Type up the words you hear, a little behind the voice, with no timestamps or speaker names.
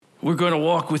We're going to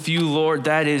walk with you, Lord.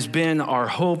 That has been our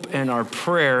hope and our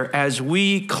prayer as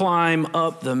we climb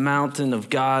up the mountain of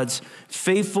God's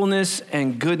faithfulness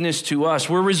and goodness to us.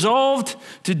 We're resolved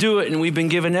to do it, and we've been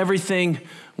given everything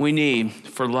we need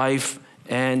for life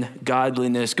and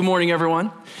godliness. Good morning, everyone.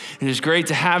 It is great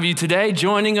to have you today,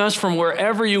 joining us from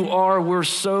wherever you are. We're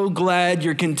so glad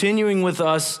you're continuing with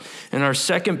us in our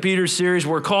 2 Peter series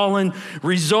we're calling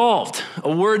Resolved,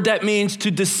 a word that means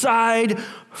to decide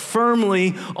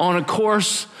firmly on a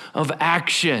course of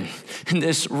action. In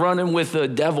this running with the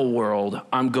devil world,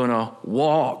 I'm gonna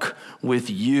walk with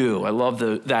you. I love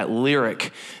that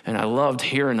lyric, and I loved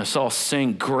hearing us all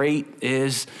sing, "Great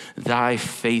is thy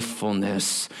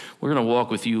faithfulness." We're gonna walk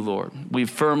with you, Lord. We've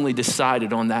firmly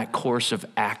decided on that course of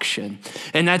action.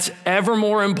 And that's ever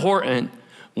more important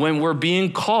when we're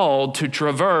being called to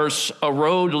traverse a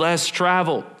road less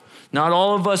traveled. Not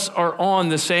all of us are on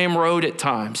the same road at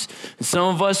times.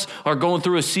 Some of us are going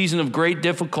through a season of great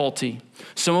difficulty.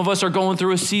 Some of us are going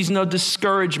through a season of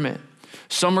discouragement.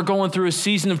 Some are going through a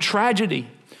season of tragedy.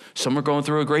 Some are going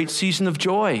through a great season of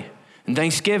joy and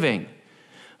thanksgiving.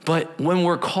 But when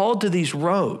we're called to these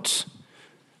roads,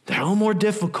 they're a little more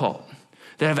difficult.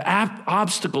 They have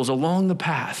obstacles along the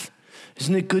path.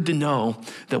 Isn't it good to know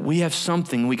that we have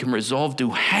something we can resolve to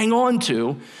hang on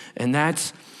to, and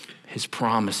that's his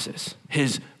promises,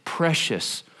 his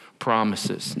precious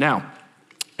promises. Now,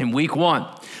 in week 1,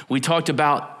 we talked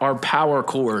about our power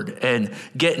cord and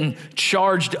getting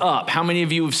charged up. How many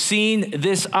of you have seen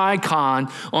this icon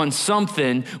on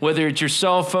something, whether it's your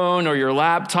cell phone or your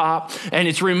laptop, and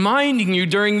it's reminding you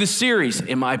during the series,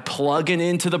 am I plugging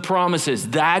into the promises?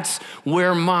 That's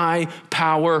where my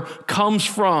power comes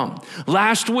from.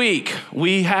 Last week,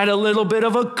 we had a little bit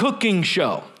of a cooking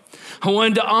show. I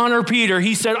wanted to honor Peter.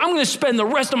 He said, I'm going to spend the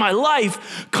rest of my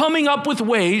life coming up with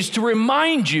ways to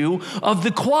remind you of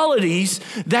the qualities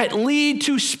that lead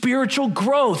to spiritual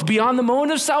growth beyond the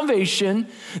moment of salvation,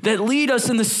 that lead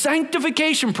us in the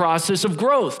sanctification process of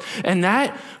growth. And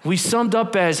that we summed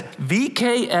up as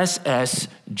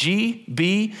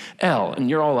VKSSGBL.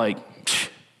 And you're all like,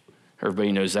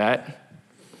 everybody knows that.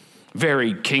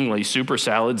 Very kingly super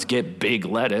salads get big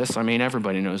lettuce. I mean,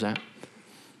 everybody knows that.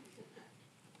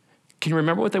 Can you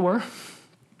remember what they were?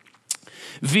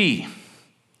 V,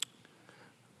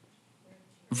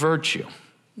 virtue.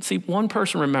 See, one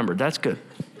person remembered. That's good.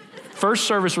 First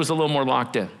service was a little more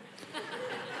locked in.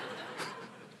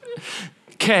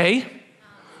 K,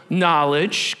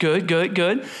 knowledge. Good.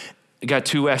 I got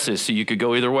 2 S's, so you could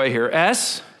go either way here.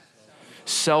 S,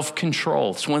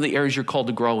 self-control. It's one of the areas you're called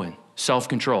to grow in.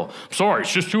 Self-control. Sorry,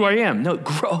 it's just who I am. No,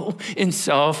 grow in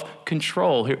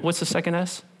self-control. Here, what's the second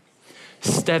S?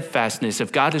 Steadfastness.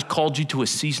 If God has called you to a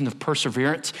season of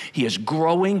perseverance, he is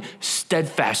growing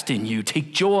steadfast in you.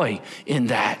 Take joy in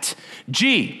that.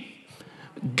 G,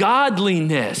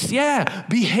 godliness. Yeah,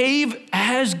 behave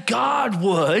as God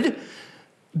would.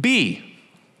 B,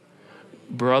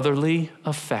 brotherly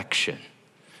affection.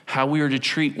 How we are to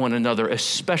treat one another,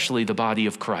 especially the body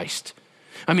of Christ.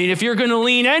 I mean, if you're going to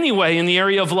lean anyway in the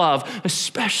area of love,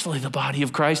 especially the body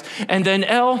of Christ. And then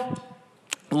L,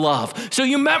 love. So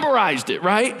you memorized it,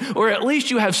 right? Or at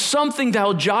least you have something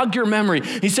that'll jog your memory.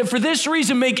 He said, for this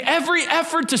reason, make every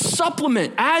effort to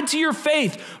supplement, add to your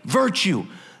faith, virtue,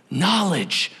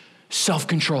 knowledge,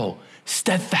 self-control,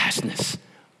 steadfastness,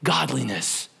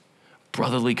 godliness,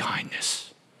 brotherly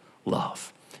kindness,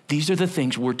 love. These are the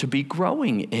things we're to be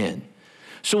growing in.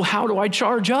 So how do I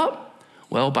charge up?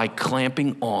 Well, by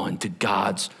clamping on to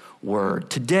God's word.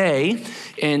 Today,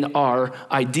 in our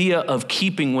idea of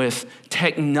keeping with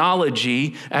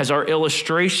technology as our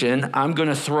illustration, I'm going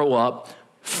to throw up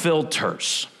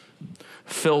filters.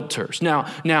 Filters. Now,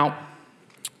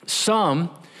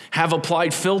 some have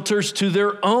applied filters to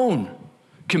their own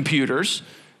computers.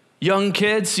 Young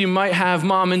kids, you might have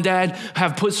mom and dad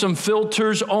have put some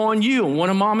filters on you. One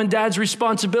of mom and dad's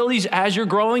responsibilities as you're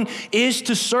growing is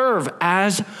to serve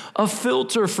as a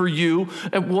filter for you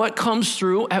at what comes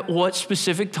through at what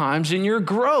specific times in your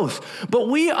growth. But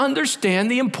we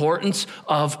understand the importance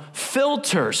of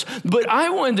filters. But I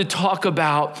wanted to talk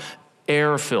about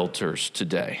air filters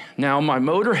today. Now, my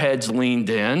motorheads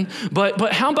leaned in,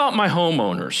 but how about my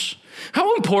homeowners?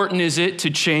 How important is it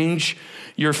to change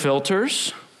your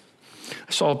filters?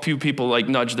 I saw a few people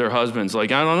nudge their husbands, I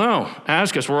don't know,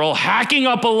 ask us. We're all hacking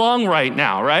up a lung right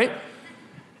now, right?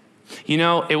 You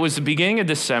know, it was the beginning of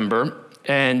December,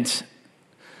 and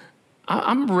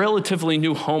I'm a relatively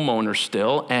new homeowner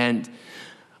still, and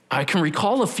I can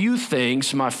recall a few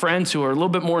things my friends who are a little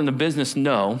bit more in the business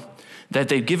know that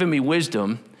they've given me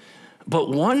wisdom But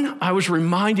one I was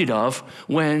reminded of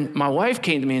when my wife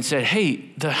came to me and said,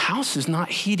 hey, the house is not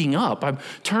heating up. I'm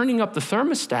turning up the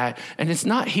thermostat and it's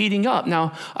not heating up.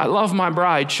 Now, I love my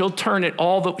bride. She'll turn it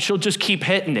she'll just keep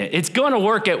hitting it. It's going to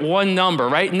work at one number,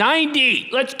 right? 90,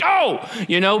 let's go.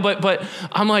 But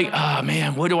I'm like, oh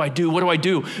man, what do I do? What do I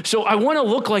do? So I want to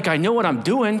look like I know what I'm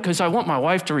doing because I want my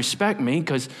wife to respect me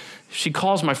because she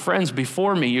calls my friends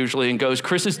before me usually and goes,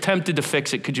 Chris is tempted to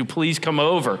fix it. Could you please come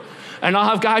over? And I'll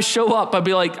have guys show up. I'll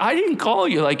be like, I didn't call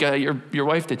you like your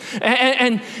wife did.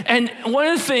 And one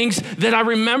of the things that I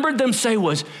remembered them say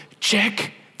was,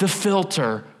 check the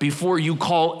filter before you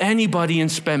call anybody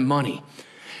and spend money.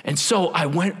 And so I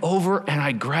went over and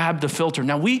I grabbed the filter.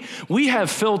 Now we have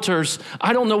filters.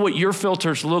 I don't know what your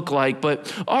filters look like,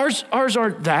 but ours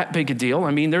aren't that big a deal.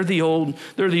 I mean, they're the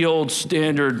old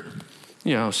standard,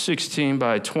 16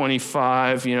 by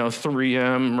 25,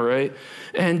 3M, right?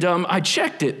 And I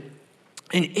checked it,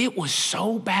 and it was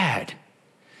so bad.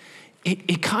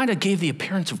 It kind of gave the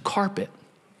appearance of carpet.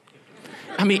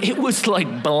 I mean, it was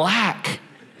like black.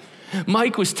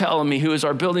 Mike was telling me, who is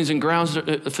our buildings and grounds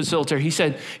facilitator, he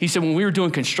said when we were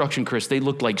doing construction, Chris, they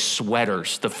looked like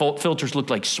sweaters. The filters looked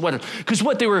like sweaters. Because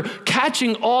they were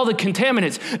catching all the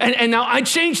contaminants. And now I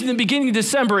changed in the beginning of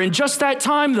December. And just that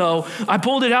time, though, I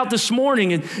pulled it out this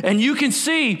morning. And you can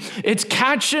see it's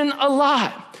catching a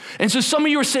lot. And so some of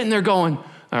you are sitting there going,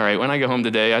 all right, when I go home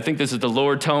today, I think this is the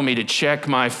Lord telling me to check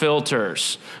my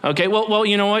filters. Okay, well,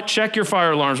 you know what? Check your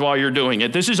fire alarms while you're doing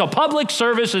it. This is a public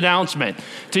service announcement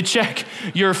to check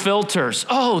your filters.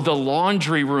 Oh, the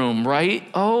laundry room, right?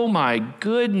 Oh my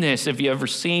goodness, have you ever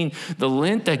seen the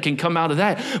lint that can come out of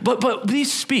that? But these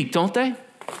speak, don't they?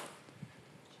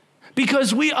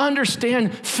 Because we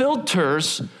understand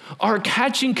filters are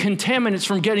catching contaminants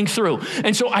from getting through.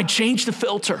 And so I changed the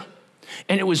filter,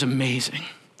 and it was amazing.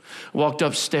 Walked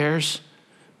upstairs.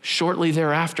 Shortly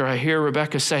thereafter, I hear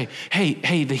Rebecca say,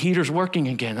 hey, the heater's working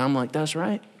again. I'm like, that's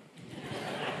right.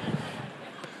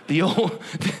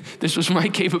 This was my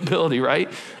capability, right?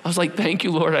 I was like, thank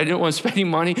you, Lord. I didn't want to spend any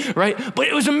money, right? But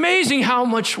it was amazing how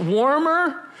much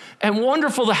warmer and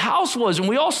wonderful the house was. And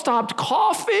we all stopped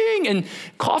coughing. And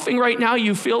coughing right now,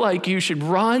 you feel like you should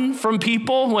run from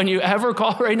people when you ever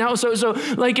cough right now. So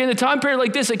like in a time period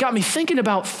like this, it got me thinking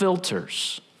about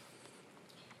filters.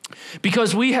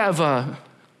 Because we have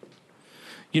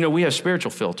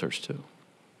spiritual filters too.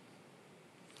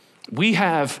 We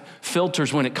have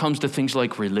filters when it comes to things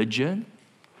like religion.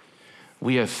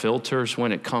 We have filters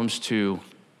when it comes to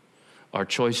our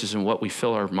choices and what we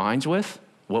fill our minds with,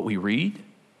 what we read.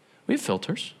 We have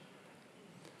filters.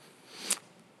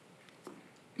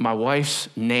 My wife's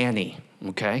nanny,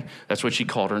 okay? That's what she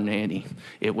called her, nanny.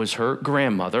 It was her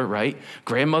grandmother, right?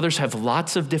 Grandmothers have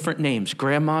lots of different names.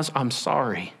 Grandmas, I'm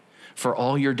sorry for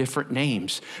all your different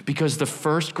names, because the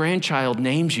first grandchild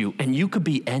names you, and you could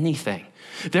be anything.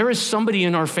 There is somebody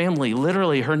in our family,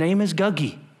 literally, her name is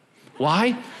Guggy.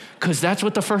 Why? Because that's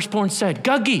what the firstborn said,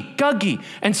 Guggy.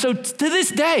 And so to this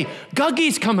day,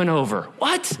 Guggy's coming over.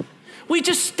 What? We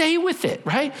just stay with it,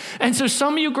 right? And so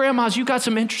some of you grandmas, you got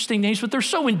some interesting names, but they're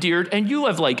so endeared, and you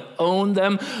have owned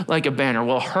them like a banner.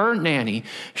 Well, her nanny,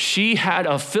 she had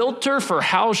a filter for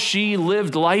how she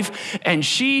lived life, and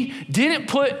she didn't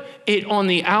put it on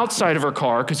the outside of her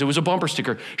car because it was a bumper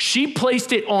sticker. She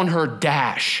placed it on her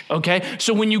dash, okay?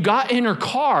 So when you got in her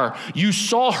car, you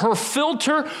saw her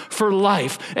filter for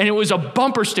life, and it was a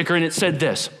bumper sticker, and it said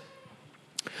this: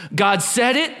 God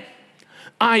said it,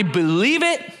 I believe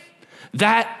it,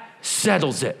 that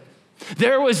settles it.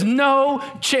 There was no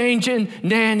change in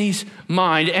Nanny's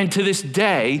mind. And to this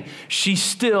day, she's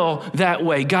still that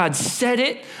way. God said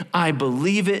it, I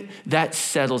believe it, that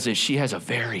settles it. She has a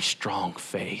very strong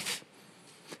faith.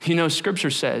 Scripture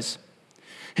says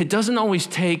it doesn't always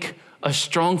take a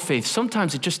strong faith.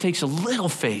 Sometimes it just takes a little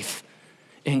faith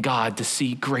in God to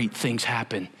see great things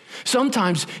happen.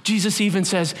 Sometimes Jesus even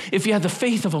says, if you have the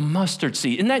faith of a mustard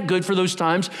seed, isn't that good for those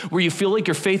times where you feel like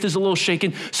your faith is a little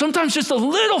shaken? Sometimes just a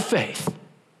little faith.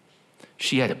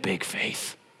 She had a big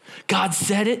faith. God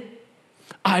said it,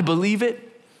 I believe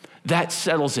it, that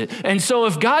settles it. And so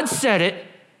if God said it,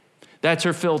 that's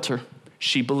her filter.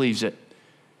 She believes it.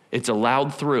 It's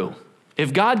allowed through.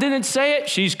 If God didn't say it,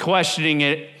 she's questioning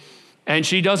it, and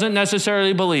she doesn't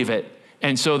necessarily believe it.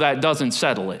 And so that doesn't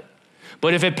settle it.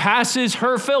 But if it passes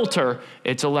her filter,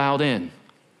 it's allowed in.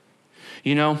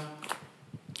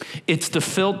 It's the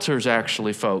filters,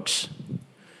 actually, folks,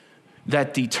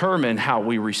 that determine how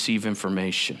we receive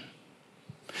information.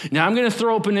 Now, I'm going to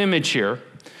throw up an image here,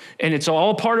 and it's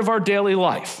all part of our daily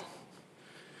life.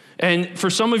 And for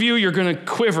some of you, you're going to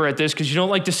quiver at this because you don't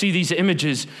like to see these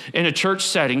images in a church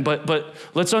setting. But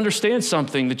let's understand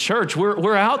something. The church,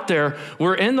 we're out there.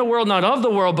 We're in the world, not of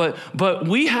the world, but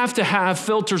we have to have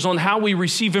filters on how we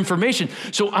receive information.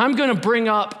 So I'm going to bring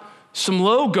up some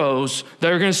logos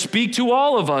that are going to speak to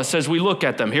all of us as we look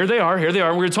at them. Here they are. We're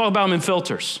going to talk about them in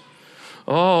filters.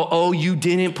 Oh, you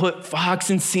didn't put Fox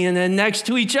and CNN next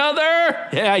to each other?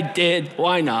 Yeah, I did.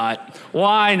 Why not?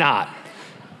 Why not?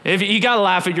 If you got to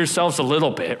laugh at yourselves a little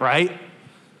bit, right?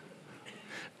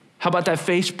 How about that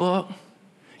Facebook,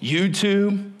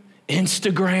 YouTube,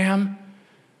 Instagram,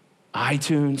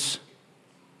 iTunes?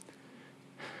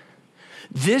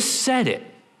 This said it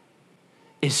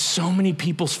is so many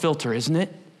people's filter, isn't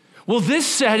it? Well, this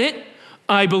said it,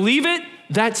 I believe it,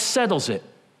 that settles it.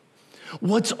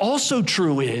 What's also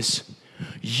true is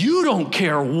you don't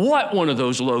care what one of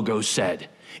those logos said.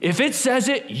 If it says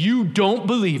it, you don't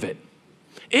believe it.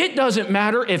 It doesn't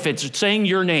matter if it's saying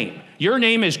your name. Your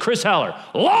name is Chris Heller.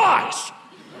 Lies!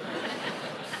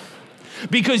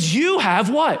 Because you have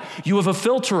what? You have a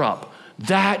filter up.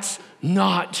 That's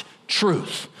not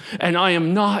truth. And I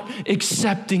am not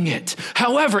accepting it.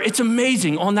 However, it's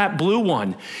amazing on that blue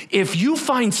one. If you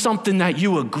find something that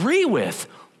you agree with,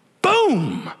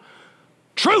 boom,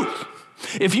 truth.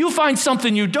 If you find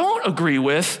something you don't agree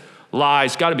with,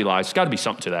 lies, gotta be lies, gotta be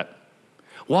something to that.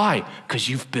 Why? Because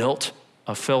you've built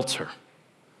a filter.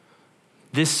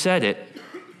 This said it,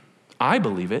 I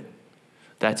believe it,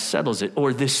 that settles it.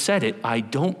 Or this said it, I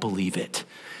don't believe it,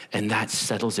 and that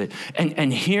settles it.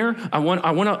 And here, I want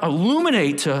to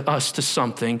illuminate to us to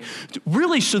something,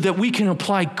 really so that we can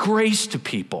apply grace to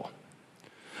people.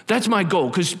 That's my goal,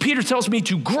 because Peter tells me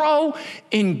to grow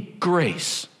in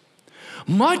grace.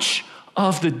 Much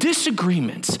of the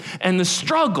disagreements and the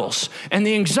struggles and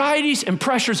the anxieties and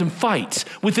pressures and fights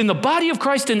within the body of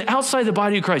Christ and outside the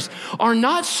body of Christ are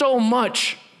not so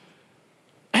much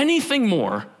anything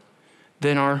more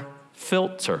than our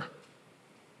filter.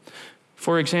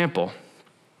 For example,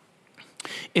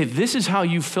 if this is how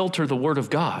you filter the Word of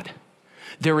God,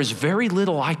 there is very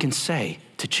little I can say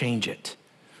to change it.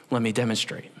 Let me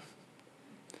demonstrate.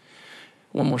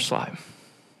 One more slide.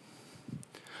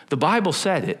 The Bible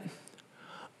said it.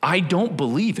 I don't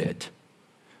believe it,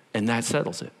 and that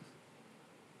settles it.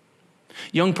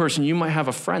 Young person, you might have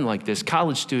a friend like this.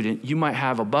 College student, you might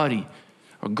have a buddy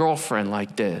or girlfriend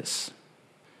like this.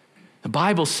 The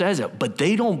Bible says it, but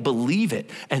they don't believe it,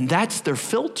 and that's their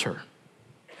filter.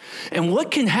 And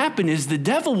what can happen is the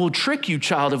devil will trick you,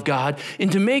 child of God,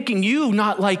 into making you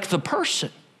not like the person,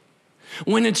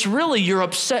 when it's really you're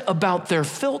upset about their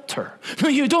filter.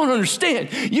 You don't understand.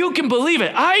 You can believe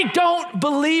it. I don't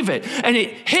believe it. And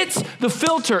it hits the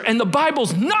filter, and the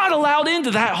Bible's not allowed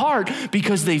into that heart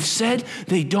because they've said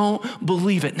they don't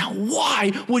believe it. Now,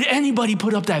 why would anybody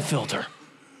put up that filter?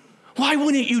 Why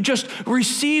wouldn't you just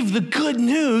receive the good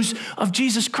news of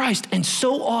Jesus Christ? And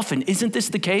so often, isn't this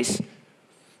the case?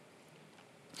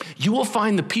 You will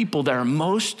find the people that are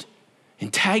most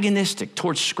antagonistic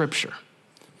towards Scripture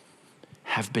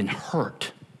have been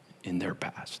hurt in their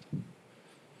past.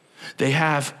 They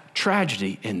have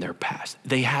tragedy in their past.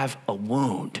 They have a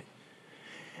wound.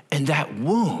 And that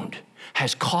wound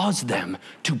has caused them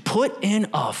to put in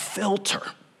a filter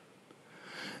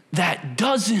that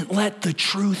doesn't let the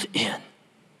truth in.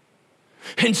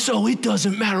 And so it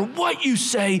doesn't matter what you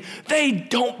say, they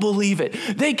don't believe it.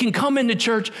 They can come into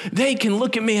church, they can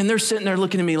look at me, and they're sitting there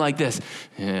looking at me like this.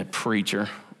 Preacher,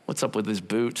 what's up with his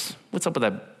boots? What's up with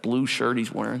that blue shirt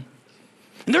he's wearing?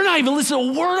 And they're not even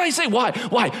listening to a word I say. Why?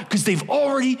 Why? Because they've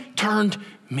already turned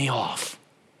me off.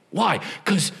 Why?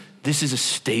 Because this is a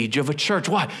stage of a church.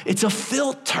 Why? It's a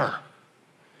filter.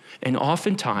 And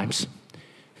oftentimes,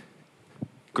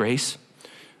 grace,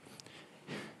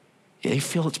 they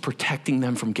feel it's protecting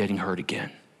them from getting hurt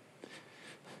again.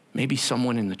 Maybe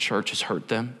someone in the church has hurt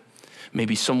them.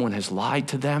 Maybe someone has lied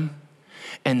to them.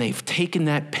 And they've taken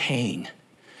that pain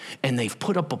and they've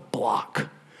put up a block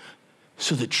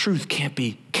so the truth can't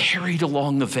be carried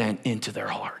along the vent into their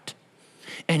heart.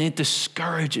 And it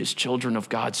discourages children of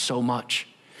God so much.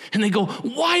 And they go,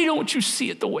 why don't you see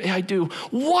it the way I do?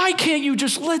 Why can't you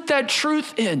just let that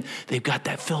truth in? They've got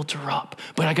that filter up.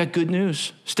 But I got good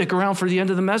news. Stick around for the end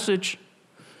of the message.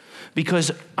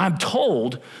 Because I'm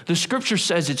told the scripture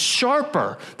says it's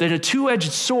sharper than a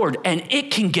two-edged sword, and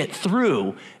it can get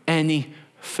through any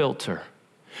filter.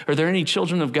 Are there any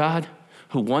children of God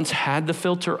who once had the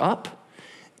filter up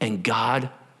and God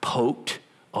poked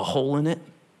a hole in it?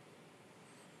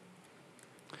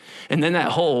 And then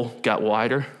that hole got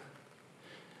wider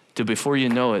till before you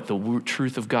know it, the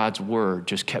truth of God's word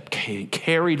just kept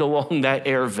carried along that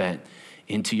air vent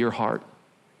into your heart.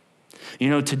 You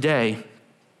know, today,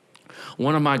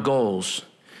 one of my goals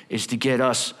is to get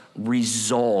us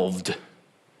resolved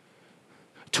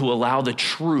to allow the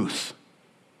truth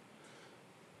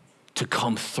to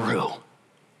come through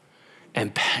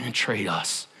and penetrate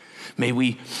us. May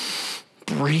we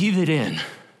breathe it in,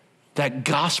 that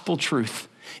gospel truth,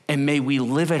 and may we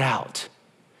live it out.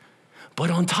 But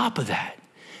on top of that,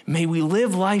 may we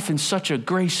live life in such a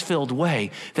grace-filled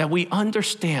way that we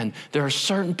understand there are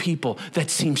certain people that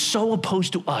seem so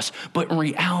opposed to us, but in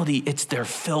reality, it's their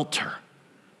filter.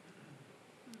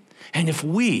 And if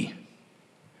we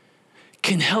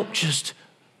can help just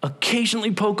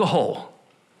occasionally poke a hole,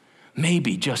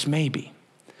 maybe, just maybe,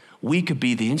 we could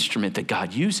be the instrument that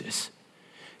God uses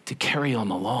to carry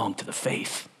them along to the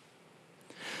faith.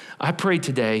 I pray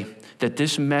today that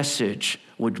this message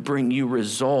would bring you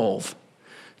resolve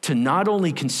to not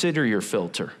only consider your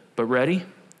filter, but ready?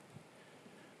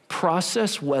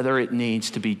 Process whether it needs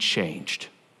to be changed.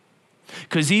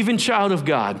 Because even, child of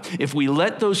God, if we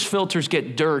let those filters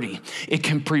get dirty, it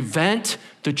can prevent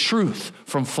the truth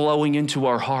from flowing into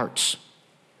our hearts.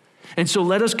 And so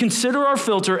let us consider our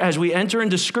filter as we enter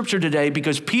into Scripture today,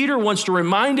 because Peter wants to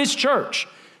remind his church,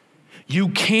 you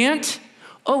can't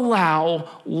allow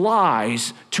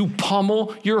lies to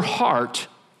pummel your heart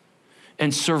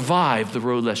and survive the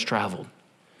road less traveled.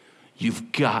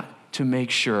 You've got to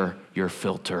make sure your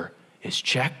filter is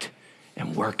checked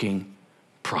and working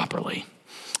properly.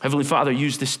 Heavenly Father,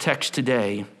 use this text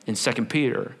today in 2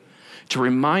 Peter to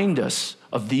remind us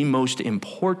of the most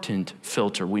important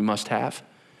filter we must have.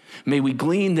 May we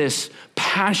glean this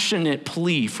passionate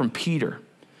plea from Peter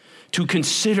to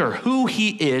consider who he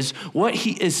is, what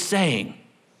he is saying.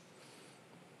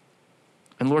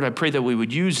 And Lord, I pray that we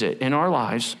would use it in our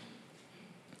lives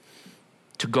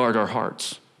to guard our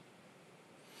hearts.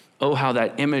 Oh, how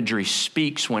that imagery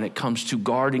speaks when it comes to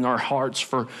guarding our hearts.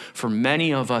 For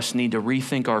many of us need to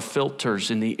rethink our filters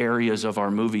in the areas of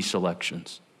our movie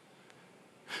selections.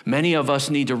 Many of us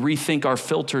need to rethink our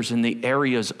filters in the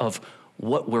areas of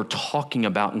what we're talking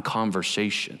about in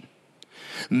conversation.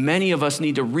 Many of us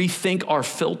need to rethink our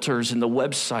filters in the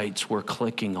websites we're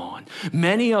clicking on.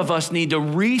 Many of us need to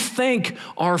rethink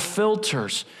our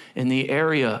filters in the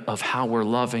area of how we're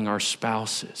loving our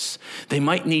spouses. They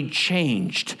might need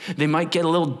changed. They might get a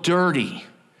little dirty.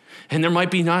 And there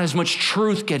might be not as much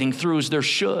truth getting through as there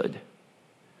should.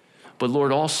 But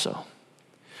Lord, also,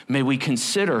 may we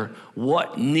consider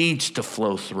what needs to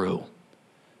flow through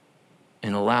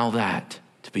and allow that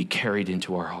to be carried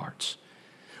into our hearts.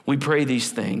 We pray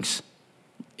these things,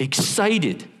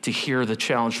 excited to hear the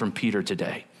challenge from Peter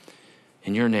today.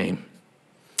 In your name,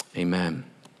 amen.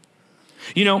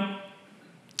 You know,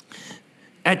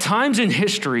 at times in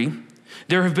history,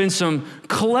 there have been some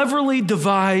cleverly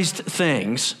devised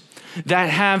things that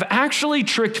have actually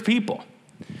tricked people.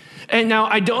 And now,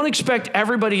 I don't expect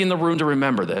everybody in the room to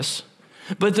remember this,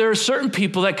 but there are certain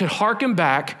people that could hearken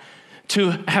back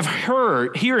to have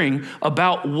hearing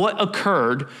about what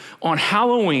occurred on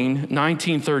Halloween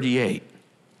 1938.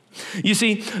 You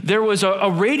see, there was a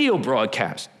radio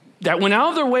broadcast that went out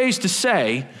of their ways to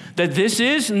say that this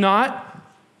is not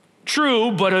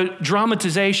true, but a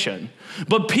dramatization.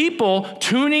 But people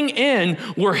tuning in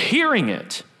were hearing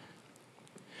it,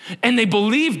 and they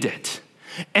believed it,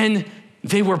 and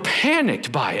they were panicked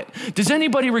by it. Does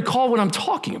anybody recall what I'm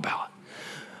talking about?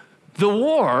 The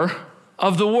War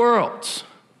of the Worlds.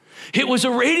 It was a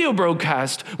radio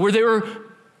broadcast where they were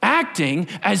acting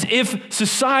as if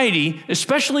society,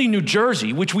 especially New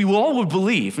Jersey, which we all would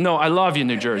believe. No, I love you,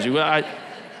 New Jersey.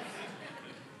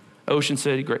 Ocean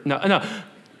City, great. No.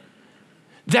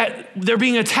 That they're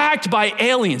being attacked by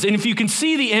aliens. And if you can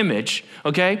see the image,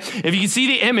 okay? If you can see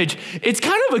the image, it's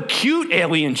kind of a cute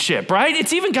alien ship, right?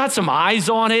 It's even got some eyes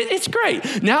on it. It's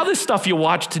great. Now this stuff you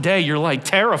watch today, you're like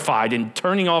terrified and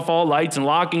turning off all lights and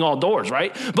locking all doors,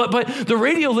 right? But the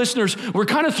radio listeners were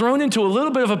kind of thrown into a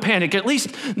little bit of a panic, at least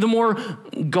the more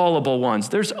gullible ones.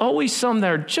 There's always some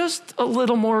that are just a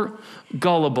little more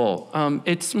gullible.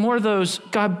 It's more those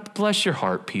God bless your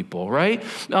heart people, right?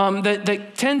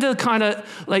 That tend to kind of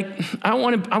like, I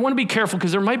want to be careful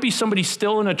because there might be somebody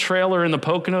still in a trailer in the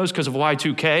Poconos because of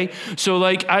Y2K. So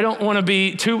like, I don't want to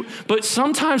be too, but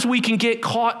sometimes we can get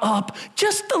caught up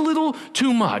just a little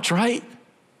too much, right?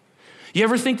 You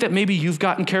ever think that maybe you've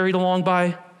gotten carried along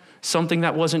by something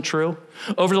that wasn't true?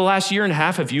 Over the last year and a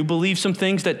half, have you believed some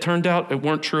things that turned out it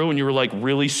weren't true and you were like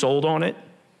really sold on it?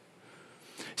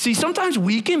 See, sometimes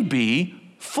we can be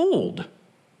fooled.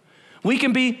 We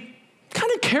can be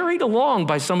kind of carried along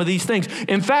by some of these things.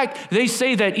 In fact, they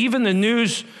say that even the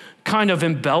news kind of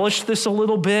embellished this a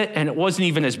little bit, and it wasn't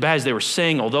even as bad as they were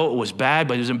saying, although it was bad,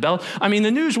 but it was embellished. I mean,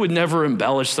 the news would never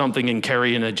embellish something and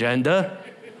carry an agenda.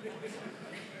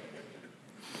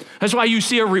 That's why you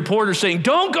see a reporter saying,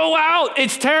 don't go out,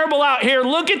 it's terrible out here,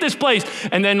 look at this place.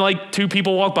 And then like 2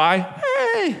 people walk by,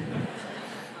 hey.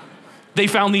 They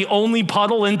found the only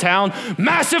puddle in town,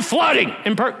 massive flooding.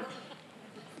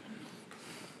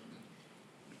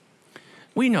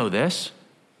 We know this.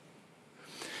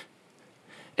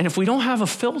 And if we don't have a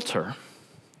filter,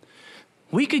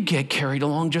 we could get carried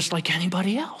along just like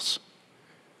anybody else.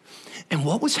 And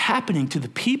what was happening to the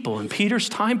people in Peter's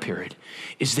time period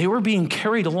is they were being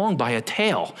carried along by a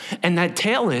tale. And that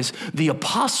tale is the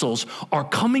apostles are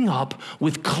coming up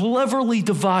with cleverly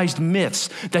devised myths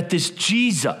that this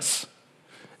Jesus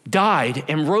died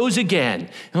and rose again.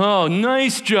 Oh,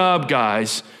 nice job,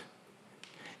 guys.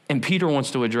 And Peter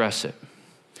wants to address it.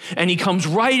 And he comes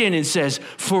right in and says,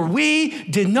 for we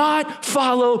did not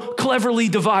follow cleverly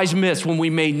devised myths when we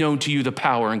made known to you the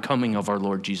power and coming of our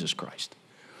Lord Jesus Christ.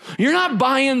 You're not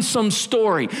buying some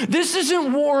story. This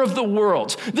isn't War of the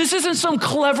Worlds. This isn't some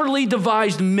cleverly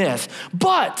devised myth.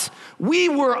 But we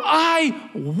were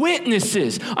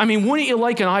eyewitnesses. I mean, wouldn't you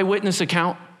like an eyewitness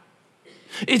account?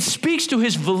 It speaks to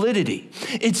his validity.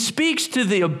 It speaks to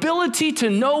the ability to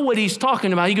know what he's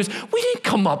talking about. He goes, we didn't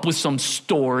come up with some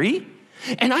story.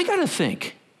 And I got to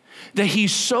think that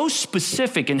he's so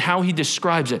specific in how he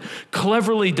describes it,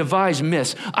 cleverly devised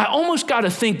myths. I almost got to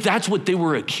think that's what they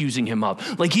were accusing him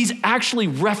of. Like he's actually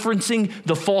referencing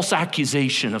the false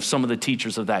accusation of some of the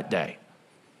teachers of that day.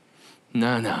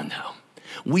 No.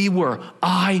 We were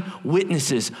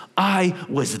eyewitnesses. I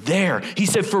was there. He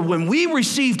said, for when we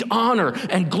received honor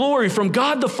and glory from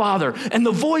God the Father, and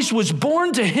the voice was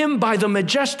borne to him by the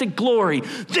majestic glory,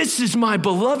 this is my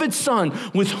beloved Son,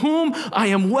 with whom I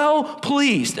am well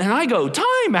pleased. And I go,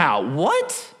 time out.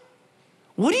 What?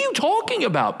 What are you talking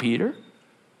about, Peter?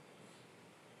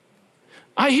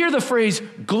 I hear the phrase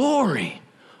glory,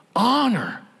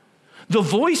 honor, the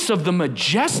voice of the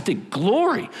majestic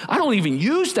glory. I don't even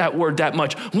use that word that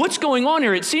much. What's going on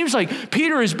here? It seems like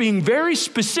Peter is being very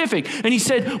specific. And he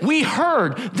said, we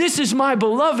heard, this is my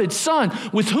beloved Son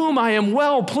with whom I am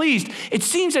well pleased. It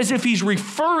seems as if he's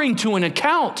referring to an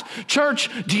account. Church,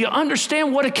 do you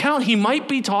understand what account he might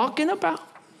be talking about?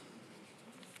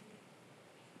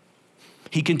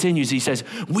 He continues, he says,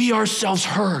 we ourselves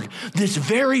heard this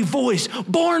very voice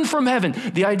born from heaven.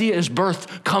 The idea is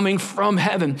birth coming from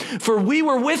heaven. For we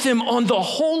were with him on the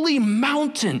holy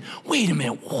mountain. Wait a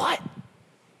minute, what?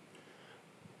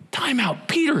 Time out.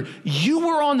 Peter, you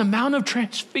were on the Mount of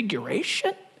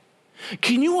Transfiguration?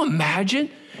 Can you imagine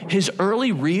his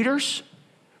early readers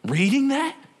reading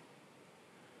that?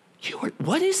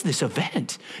 What is this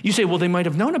event? You say, well, they might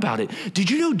have known about it. Did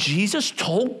you know Jesus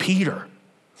told Peter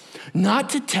not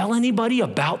to tell anybody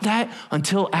about that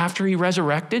until after he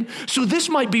resurrected? So this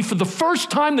might be for the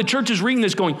first time the church is reading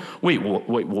this going, wait,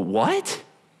 what?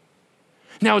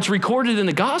 Now it's recorded in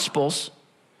the Gospels,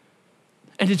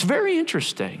 and it's very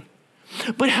interesting.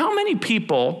 But how many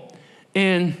people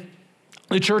in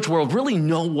the church world really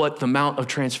know what the Mount of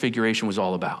Transfiguration was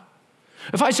all about?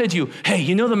 If I said to you, hey,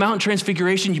 you know the Mount of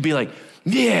Transfiguration? You'd be like,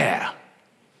 yeah.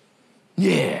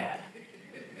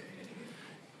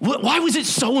 Why was it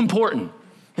so important?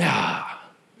 Yeah.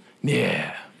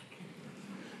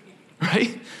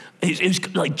 Right? It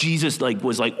was like Jesus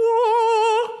was like,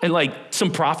 whoa, and like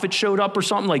some prophet showed up or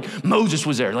something. Like Moses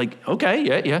was there. Like, okay,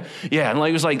 yeah. And like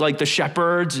it was like the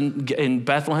shepherds in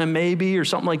Bethlehem maybe or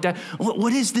something like that.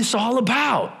 What is this all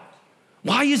about?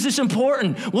 Why is this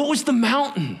important? What was the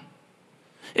mountain?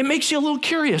 It makes you a little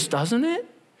curious, doesn't it?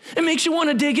 It makes you want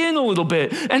to dig in a little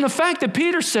bit. And the fact that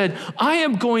Peter said, I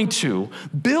am going to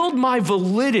build my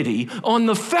validity on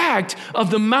the fact of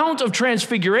the Mount of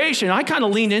Transfiguration, I kind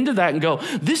of lean into that and go,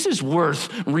 this is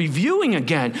worth reviewing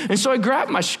again. And so I grabbed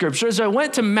my scriptures. I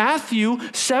went to Matthew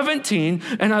 17,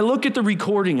 and I look at the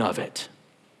recording of it.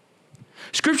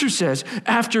 Scripture says,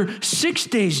 after 6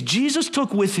 days, Jesus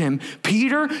took with him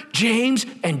Peter, James,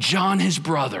 and John, his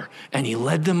brother, and he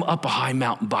led them up a high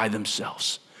mountain by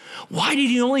themselves. Why did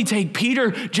he only take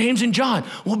Peter, James, and John?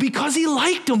 Well, because he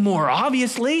liked them more,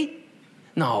 obviously.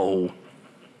 No,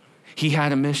 he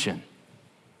had a mission,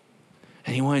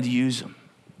 and he wanted to use them.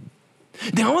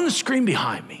 Now, on the screen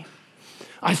behind me,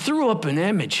 I threw up an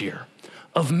image here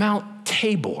of Mount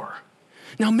Tabor.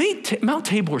 Now, Mount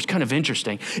Tabor is kind of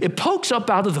interesting. It pokes up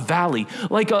out of the valley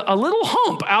like a little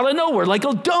hump out of nowhere, like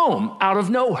a dome out of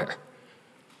nowhere.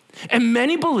 And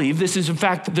many believe this is, in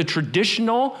fact, the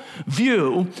traditional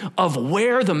view of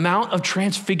where the Mount of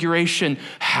Transfiguration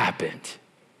happened.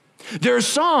 There are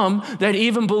some that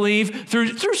even believe,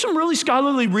 through some really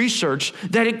scholarly research,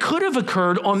 that it could have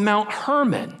occurred on Mount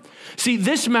Hermon. See,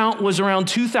 this mount was around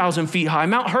 2,000 feet high.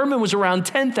 Mount Hermon was around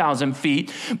 10,000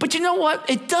 feet. But you know what?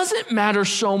 It doesn't matter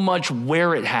so much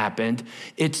where it happened.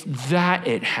 It's that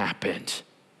it happened.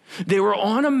 They were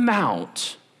on a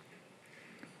mount,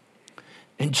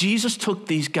 and Jesus took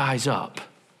these guys up,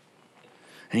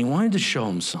 and he wanted to show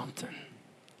them something.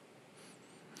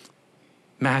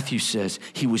 Matthew says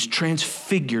he was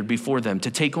transfigured before them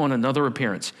to take on another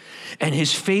appearance, and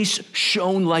his face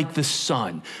shone like the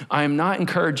sun. I am not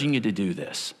encouraging you to do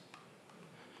this,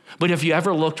 but have you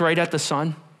ever looked right at the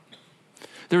sun?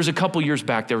 There was a couple years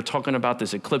back, they were talking about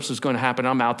this eclipse was going to happen.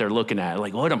 I'm out there looking at it,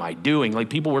 like, what am I doing? Like,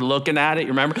 people were looking at it, you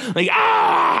remember? Like,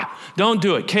 don't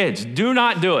do it. Kids, do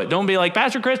not do it. Don't be like,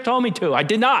 Pastor Chris told me to. I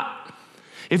did not.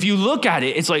 If you look at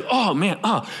it, it's like, oh man,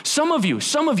 some of you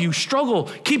struggle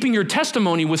keeping your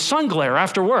testimony with sun glare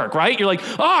after work, right? You're like,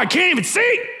 I can't even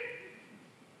see.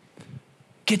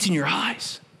 Gets in your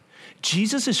eyes.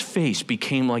 Jesus' face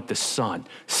became like the sun.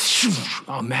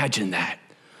 Imagine that.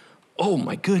 Oh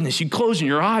my goodness, you closing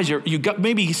your eyes,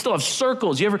 maybe you still have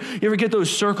circles. You ever get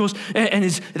those circles? And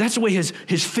that's the way his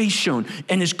face shone,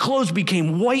 and his clothes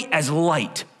became white as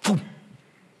light.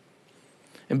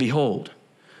 And behold,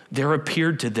 there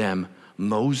appeared to them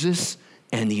Moses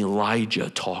and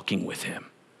Elijah talking with him.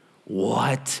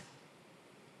 What?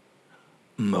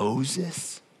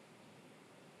 Moses?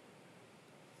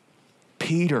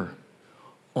 Peter,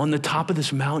 on the top of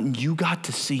this mountain, you got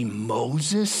to see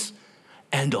Moses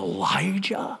and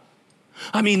Elijah?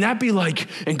 I mean, that'd be like,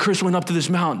 and Chris went up to this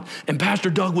mountain, and Pastor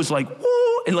Doug was like,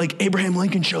 woo, and like Abraham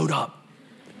Lincoln showed up.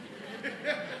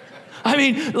 I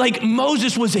mean, like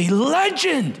Moses was a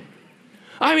legend.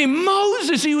 I mean,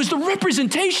 Moses, he was the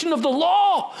representation of the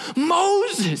law.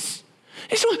 Moses.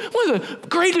 He's one of the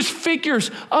greatest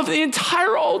figures of the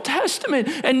entire Old Testament.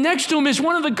 And next to him is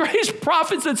one of the greatest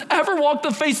prophets that's ever walked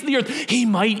the face of the earth. He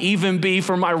might even be,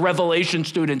 for my Revelation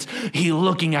students, he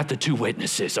looking at the two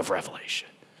witnesses of Revelation.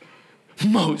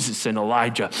 Moses and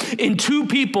Elijah. In two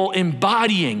people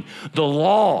embodying the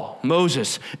law,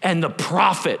 Moses, and the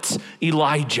prophets,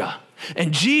 Elijah.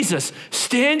 And Jesus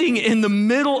standing in the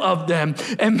middle of them.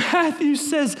 And Matthew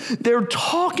says they're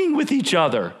talking with each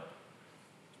other.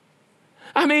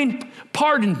 I mean,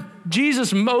 pardon,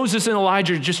 Jesus, Moses, and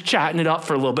Elijah are just chatting it up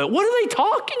for a little bit. What are they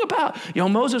talking about?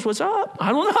 Moses, what's up?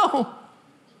 I don't know.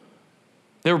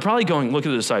 They were probably going, look at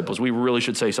the disciples. We really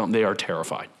should say something. They are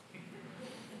terrified.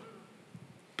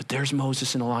 But there's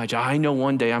Moses and Elijah. I know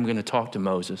one day I'm going to talk to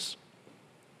Moses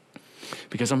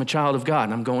because I'm a child of God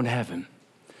and I'm going to heaven.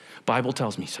 Bible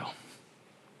tells me so.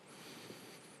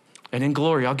 And in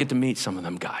glory, I'll get to meet some of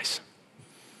them guys.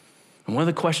 And one of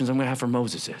the questions I'm going to have for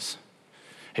Moses is,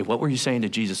 hey, what were you saying to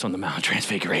Jesus on the Mount of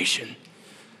Transfiguration?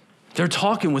 They're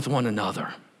talking with one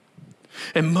another.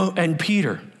 And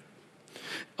Peter,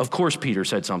 of course Peter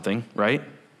said something, right?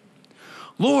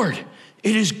 Lord,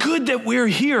 it is good that we're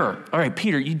here. All right,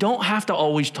 Peter, you don't have to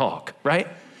always talk, right?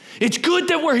 It's good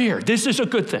that we're here. This is a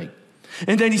good thing.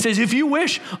 And then he says, if you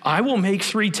wish, I will make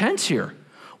 3 tents here.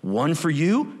 One for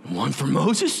you, one for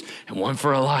Moses, and one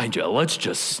for Elijah. Let's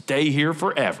just stay here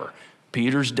forever.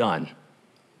 Peter's done.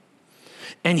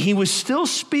 And he was still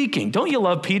speaking. Don't you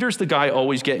love Peter's the guy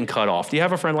always getting cut off? Do you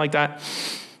have a friend like that?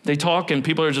 They talk and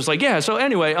people are just like, yeah, so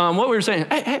anyway, what we were saying,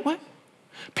 hey, what?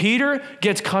 Peter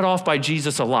gets cut off by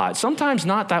Jesus a lot. Sometimes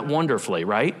not that wonderfully,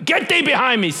 right? Get thee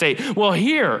behind me, Satan. Well,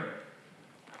 here,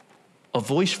 a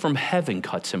voice from heaven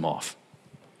cuts him off.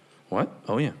 What?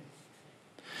 Oh, yeah.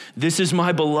 This is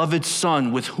my beloved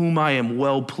son with whom I am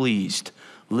well pleased.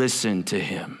 Listen to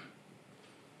him.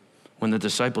 When the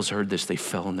disciples heard this, they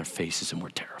fell on their faces and were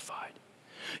terrified.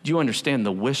 Do you understand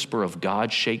the whisper of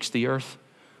God shakes the earth,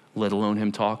 let alone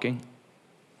him talking?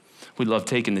 We love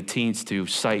taking the teens to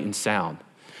Sight and Sound,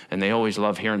 and they always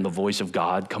love hearing the voice of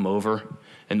God come over,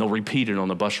 and they'll repeat it on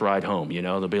the bus ride home,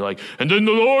 They'll be like, and then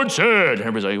the Lord said, and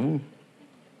everybody's like, ooh.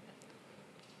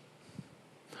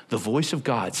 The voice of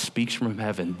God speaks from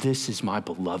heaven. This is my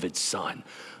beloved son.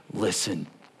 Listen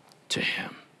to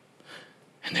him.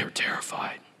 And they were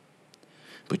terrified.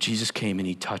 But Jesus came and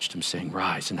he touched them, saying,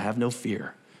 rise and have no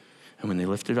fear. And when they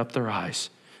lifted up their eyes,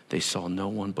 they saw no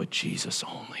one but Jesus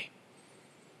only.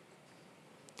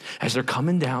 As they're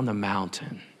coming down the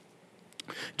mountain,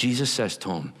 Jesus says to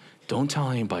them, don't tell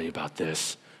anybody about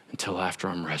this until after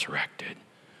I'm resurrected.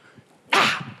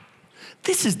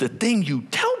 This is the thing you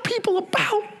tell people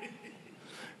about.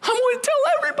 I'm going to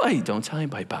tell everybody. Don't tell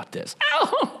anybody about this.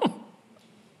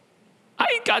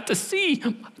 I got to see.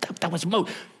 That was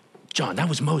Moses. John, that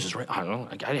was Moses, right? I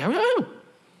don't know.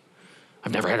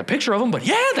 I've never had a picture of him, but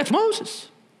yeah, that's Moses.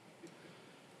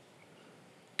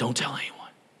 Don't tell anyone.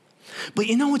 But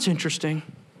you know what's interesting?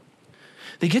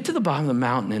 They get to the bottom of the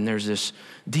mountain and there's this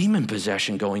demon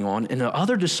possession going on, and the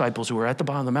other disciples who are at the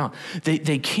bottom of the mountain,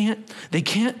 they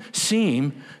can't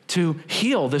seem to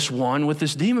heal this one with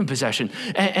this demon possession.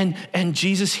 And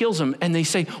Jesus heals them, and they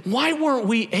say, why weren't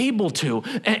we able to?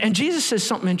 And Jesus says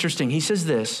something interesting. He says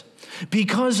this,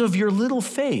 because of your little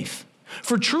faith.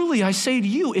 For truly I say to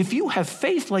you, if you have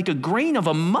faith like a grain of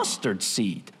a mustard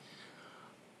seed.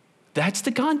 That's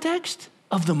the context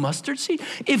of the mustard seed.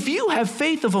 If you have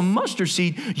faith of a mustard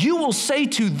seed, you will say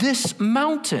to this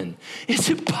mountain, is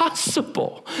it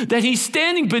possible that he's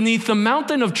standing beneath the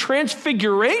mountain of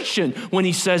transfiguration when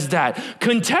he says that?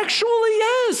 Contextually,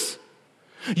 yes.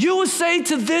 You will say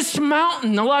to this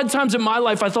mountain. A lot of times in my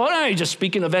life, I thought, you're just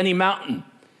speaking of any mountain.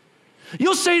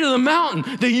 You'll say to the mountain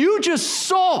that you just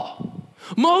saw,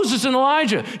 Moses and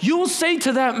Elijah, you will say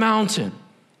to that mountain,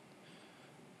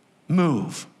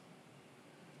 move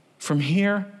from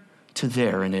here to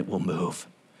there, and it will move,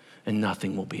 and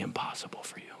nothing will be impossible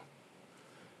for you.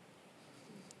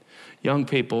 Young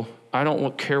people, I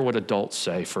don't care what adults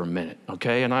say for a minute,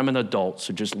 okay? And I'm an adult,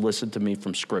 so just listen to me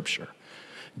from Scripture.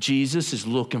 Jesus is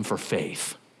looking for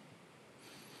faith.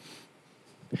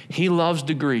 He loves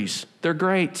degrees. They're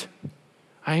great.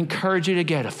 I encourage you to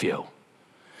get a few.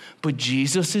 But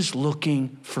Jesus is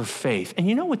looking for faith. And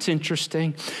you know what's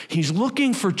interesting? He's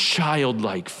looking for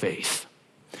childlike faith.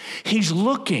 He's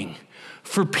looking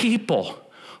for people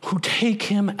who take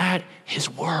him at his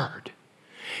word.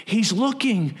 He's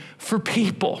looking for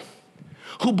people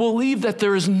who believe that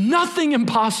there is nothing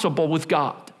impossible with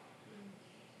God.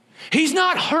 He's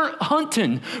not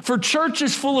hunting for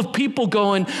churches full of people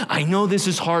going, I know this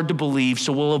is hard to believe,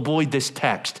 so we'll avoid this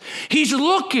text. He's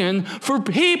looking for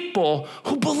people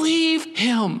who believe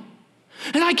him.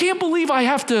 And I can't believe I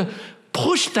have to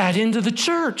push that into the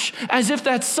church as if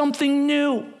that's something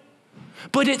new.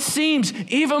 But it seems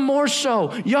even more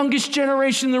so, youngest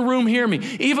generation in the room, hear me,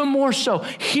 even more so,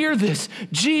 hear this.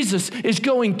 Jesus is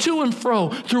going to and fro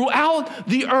throughout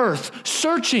the earth,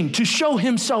 searching to show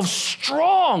himself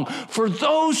strong for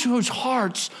those whose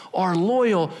hearts are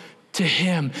loyal to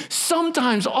him.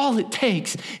 Sometimes all it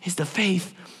takes is the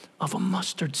faith of a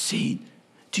mustard seed.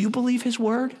 Do you believe his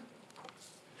word?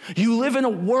 You live in a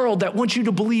world that wants you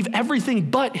to believe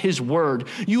everything but his word.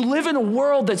 You live in a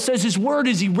world that says his word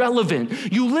is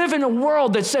irrelevant. You live in a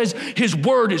world that says his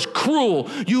word is cruel.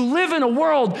 You live in a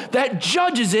world that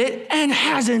judges it and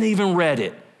hasn't even read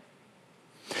it.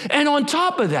 And on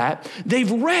top of that,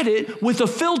 they've read it with a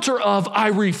filter of, I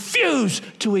refuse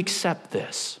to accept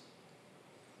this.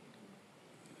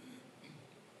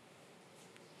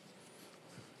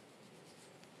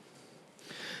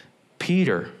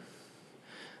 Peter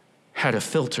had a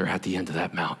filter at the end of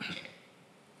that mountain.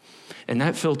 And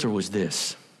that filter was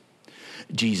this: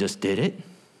 Jesus did it,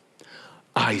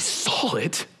 I saw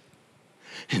it,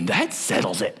 and that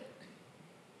settles it.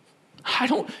 I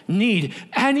don't need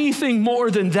anything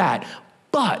more than that.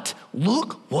 But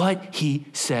look what he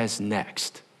says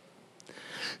next.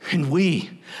 And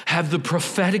we have the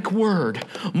prophetic word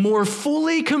more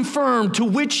fully confirmed, to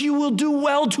which you will do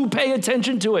well to pay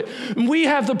attention to it. And we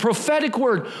have the prophetic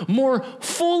word more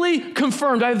fully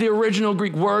confirmed. I have the original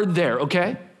Greek word there,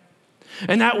 okay?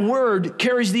 And that word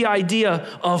carries the idea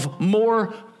of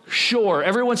more sure.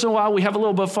 Every once in a while, we have a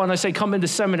little bit of fun. I say, come into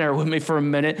seminary with me for a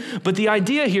minute. But the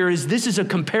idea here is this is a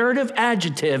comparative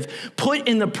adjective put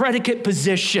in the predicate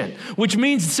position, which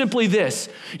means simply this.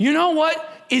 You know what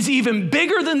is even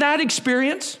bigger than that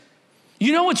experience?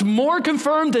 You know what's more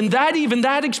confirmed than that, even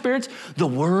that experience? The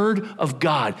word of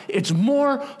God. It's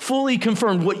more fully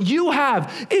confirmed. What you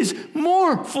have is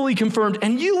more fully confirmed,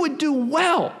 and you would do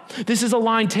well. This is a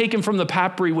line taken from the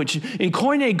Papyri, which in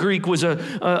Koine Greek was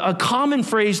a common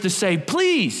phrase to say,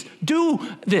 please do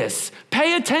this.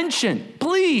 Pay attention.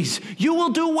 Please, you will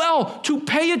do well to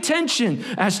pay attention.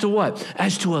 As to what?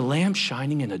 As to a lamp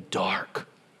shining in a dark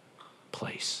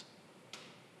place,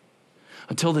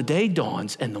 until the day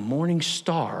dawns and the morning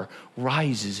star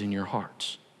rises in your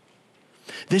hearts.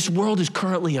 This world is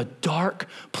currently a dark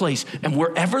place, and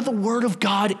wherever the word of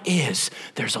God is,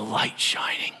 there's a light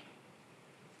shining.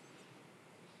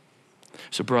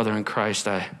 So, brother in Christ,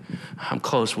 I'm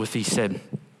close with, he said,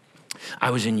 I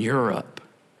was in Europe,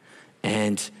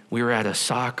 and we were at a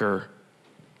soccer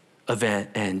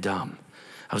event, and I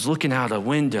was looking out a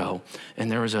window,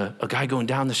 and there was a guy going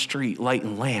down the street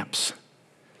lighting lamps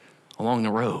along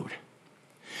the road.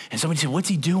 And somebody said, what's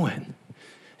he doing?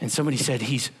 And somebody said,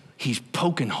 he's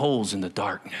poking holes in the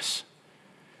darkness.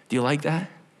 Do you like that?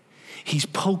 He's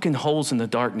poking holes in the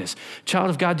darkness. Child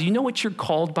of God, do you know what you're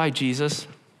called by Jesus?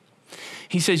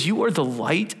 He says, you are the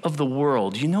light of the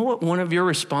world. You know what one of your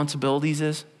responsibilities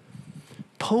is?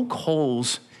 Poke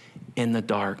holes in the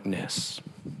darkness.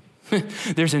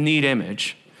 There's a neat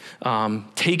image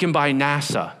taken by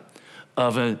NASA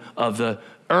of the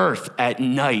Earth at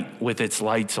night with its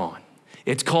lights on.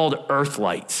 It's called Earth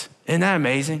Lights. Isn't that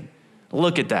amazing?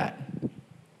 Look at that.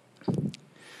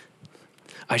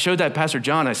 I showed that Pastor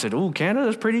John. I said, "Oh,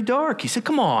 Canada's pretty dark." He said,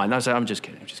 "Come on." I said, I'm just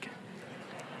kidding.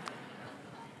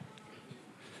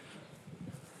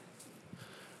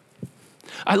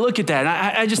 I look at that,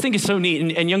 and I just think it's so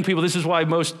neat. And young people, this is why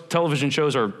most television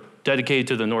shows are dedicated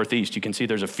to the Northeast. You can see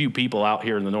there's a few people out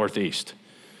here in the Northeast.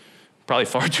 Probably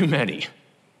far too many.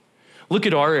 Look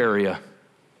at our area.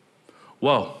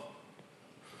 Whoa.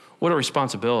 What a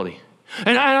responsibility.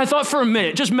 And I thought for a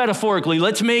minute, just metaphorically,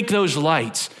 let's make those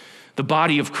lights the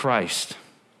body of Christ.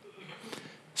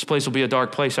 This place will be a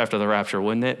dark place after the rapture,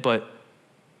 wouldn't it? But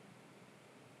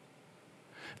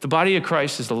the body of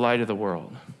Christ is the light of the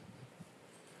world.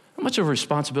 How much of a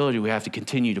responsibility do we have to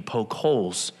continue to poke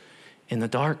holes in the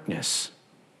darkness?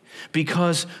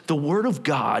 Because the word of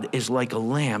God is like a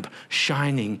lamp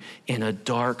shining in a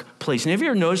dark place. And have you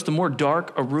ever noticed the more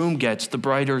dark a room gets, the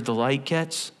brighter the light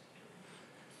gets?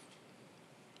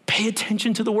 Pay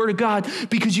attention to the word of God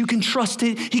because you can trust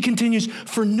it. He continues,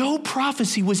 for no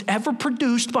prophecy was ever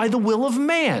produced by the will of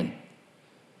man,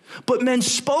 but men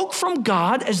spoke from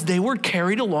God as they were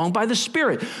carried along by the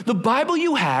Spirit. The Bible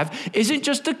you have isn't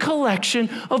just a collection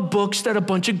of books that a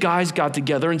bunch of guys got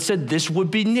together and said this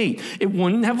would be neat. It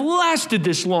wouldn't have lasted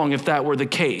this long if that were the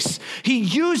case. He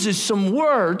uses some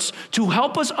words to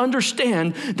help us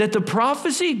understand that the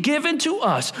prophecy given to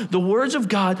us, the words of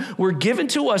God, were given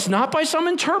to us not by some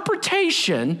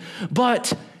interpretation,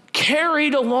 but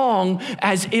carried along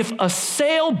as if a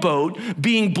sailboat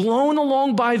being blown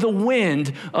along by the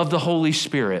wind of the Holy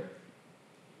Spirit.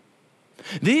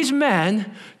 These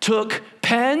men took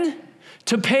pen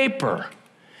to paper,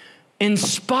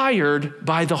 inspired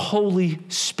by the Holy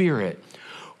Spirit,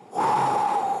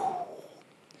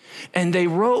 and they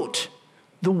wrote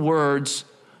the words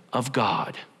of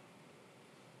God.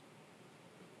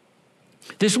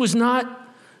 This was not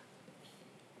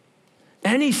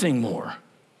anything more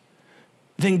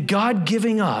than God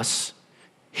giving us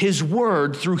his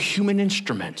word through human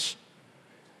instruments.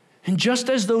 And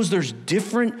just as there's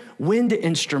different wind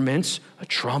instruments, a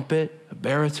trumpet, a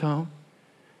baritone,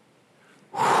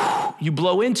 you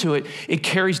blow into it, it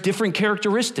carries different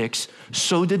characteristics.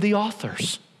 So did the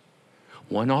authors.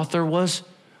 One author was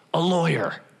a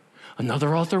lawyer.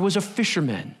 Another author was a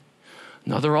fisherman.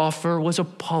 Another author was a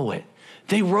poet.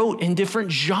 They wrote in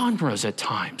different genres at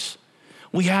times.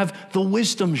 We have the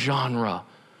wisdom genre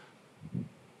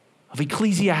of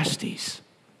Ecclesiastes,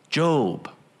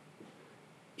 Job,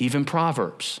 even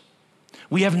Proverbs.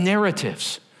 We have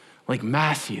narratives like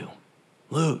Matthew,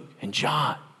 Luke, and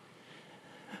John.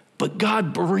 But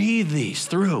God breathed these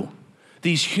through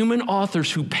these human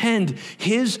authors who penned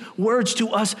his words to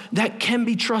us that can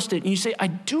be trusted. And you say, I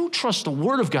do trust the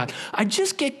word of God. I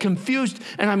just get confused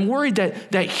and I'm worried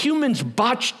that humans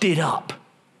botched it up.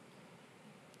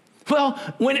 Well,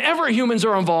 whenever humans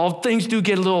are involved, things do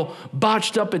get a little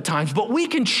botched up at times, but we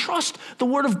can trust the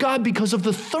word of God because of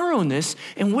the thoroughness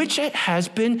in which it has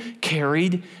been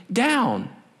carried down.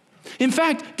 In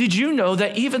fact, did you know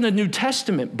that even the New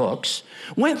Testament books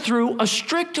went through a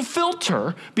strict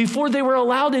filter before they were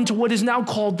allowed into what is now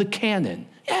called the canon?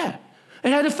 Yeah. It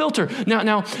had a filter.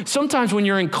 Now, sometimes when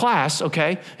you're in class,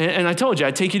 okay, and I told you,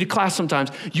 I take you to class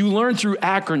sometimes, you learn through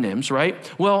acronyms, right?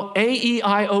 Well,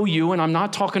 AEIOU, and I'm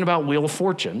not talking about Wheel of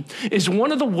Fortune, is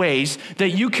one of the ways that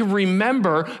you can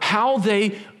remember how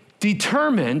they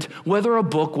determined whether a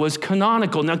book was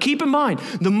canonical. Now, keep in mind,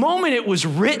 the moment it was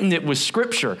written, it was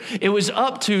scripture. It was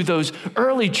up to those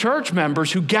early church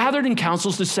members who gathered in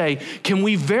councils to say, can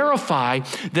we verify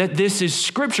that this is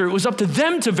scripture? It was up to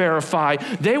them to verify.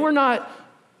 They were not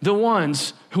the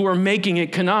ones who were making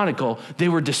it canonical. They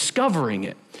were discovering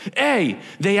it.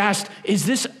 They asked, is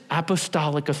this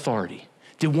apostolic authority?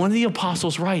 Did one of the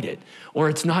apostles write it? Or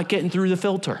it's not getting through the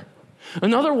filter?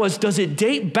 Another was, does it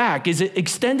date back? Is it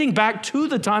extending back to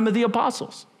the time of the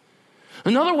apostles?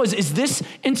 Another was, is this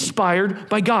inspired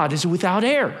by God? Is it without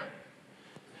error?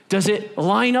 Does it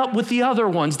line up with the other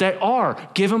ones that are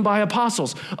given by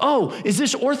apostles? Oh, is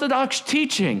this orthodox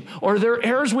teaching? Or are there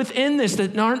errors within this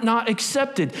that are not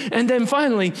accepted? And then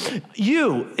finally,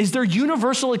 is there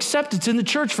universal acceptance in the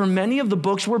church for many of the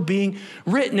books were being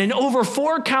written? And over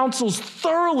 4 councils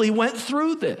thoroughly went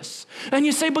through this. And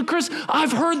you say, but Chris,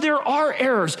 I've heard there are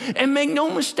errors. And make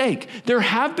no mistake, there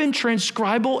have been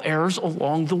transcribal errors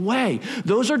along the way.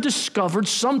 Those are discovered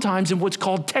sometimes in what's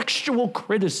called textual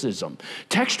criticism.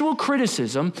 Textual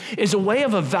criticism is a way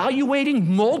of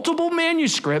evaluating multiple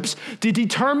manuscripts to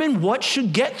determine what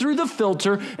should get through the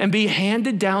filter and be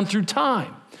handed down through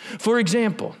time. For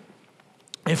example,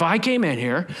 if I came in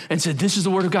here and said, this is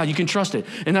the word of God, you can trust it,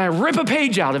 and I rip a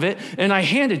page out of it and I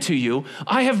hand it to you,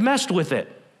 I have messed with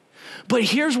it. But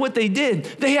here's what they did.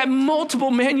 They had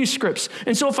multiple manuscripts.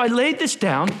 And so if I laid this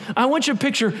down, I want you to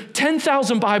picture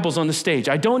 10,000 Bibles on the stage.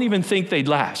 I don't even think they'd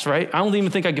last, right? I don't even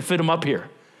think I could fit them up here.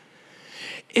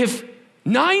 If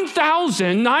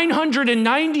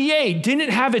 9,998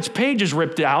 didn't have its pages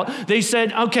ripped out, they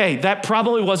said, okay, that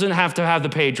probably wasn't have to have the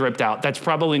page ripped out. That's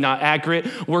probably not accurate.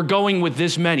 We're going with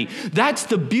this many. That's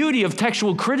the beauty of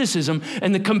textual criticism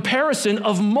and the comparison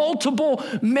of multiple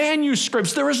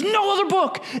manuscripts. There is no other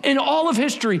book in all of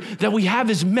history that we have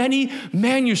as many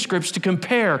manuscripts to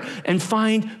compare and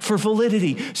find for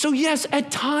validity. So yes,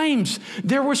 at times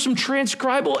there were some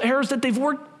transcribal errors that they've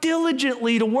worked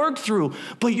diligently to work through,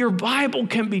 but your Bible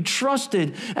can be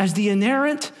trusted as the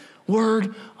inerrant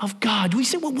word of God. We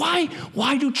say, well,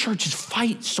 why do churches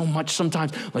fight so much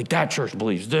sometimes? Like that church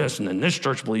believes this, and then this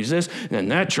church believes this, and then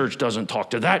that church doesn't talk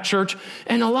to that church.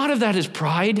 And a lot of that is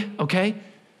pride, okay?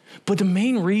 But the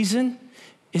main reason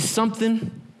is something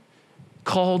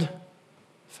called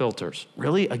filters.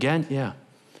 Really? Again? Yeah.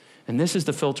 And this is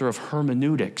the filter of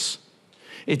hermeneutics.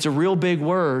 It's a real big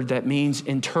word that means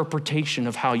interpretation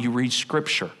of how you read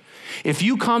Scripture. If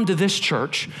you come to this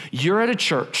church, you're at a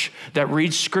church that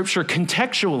reads Scripture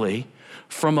contextually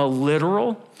from a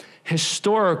literal,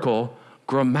 historical,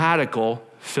 grammatical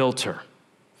filter.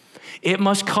 It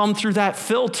must come through that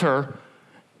filter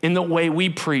in the way we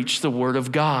preach the Word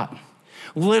of God.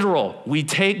 Literal, we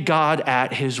take God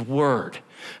at His word.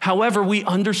 However, we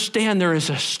understand there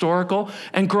is a historical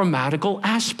and grammatical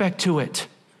aspect to it.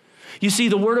 You see,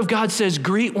 the Word of God says,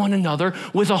 greet one another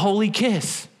with a holy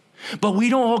kiss. But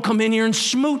we don't all come in here and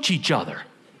smooch each other.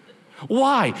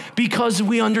 Why? Because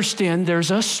we understand there's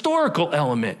a historical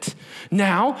element.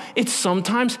 Now, it's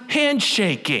sometimes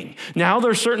handshaking. Now,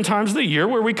 there's certain times of the year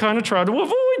where we kind of try to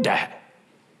avoid that.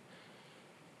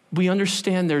 We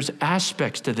understand there's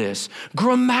aspects to this.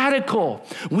 Grammatical.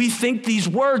 We think these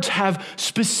words have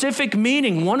specific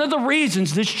meaning. One of the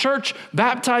reasons this church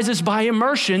baptizes by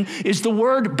immersion is the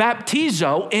word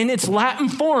baptizo in its Latin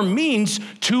form means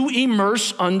to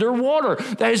immerse underwater.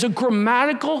 That is a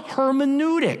grammatical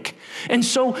hermeneutic. And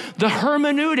so the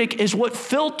hermeneutic is what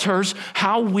filters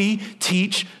how we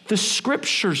teach the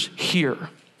Scriptures here.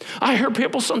 I hear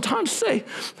people sometimes say,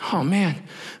 oh man,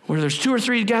 where there's 2 or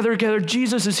 3 gathered together,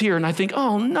 Jesus is here. And I think,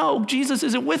 oh no, Jesus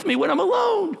isn't with me when I'm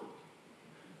alone.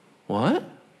 What?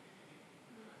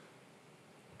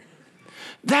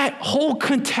 That whole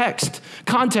context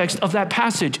of that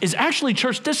passage is actually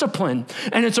church discipline.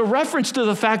 And it's a reference to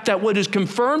the fact that what is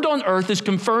confirmed on earth is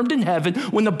confirmed in heaven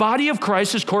when the body of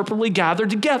Christ is corporately gathered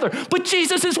together. But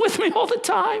Jesus is with me all the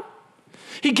time.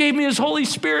 He gave me His Holy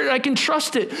Spirit, and I can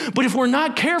trust it. But if we're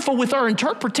not careful with our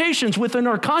interpretations within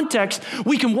our context,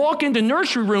 we can walk into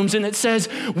nursery rooms and it says,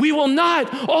 we will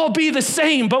not all be the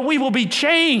same, but we will be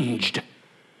changed.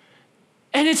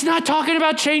 And it's not talking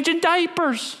about changing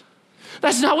diapers.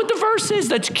 That's not what the verse is.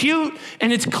 That's cute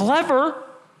and it's clever,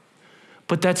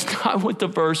 but that's not what the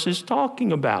verse is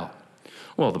talking about.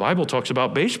 Well, the Bible talks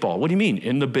about baseball. What do you mean?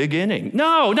 In the big inning?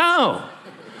 No.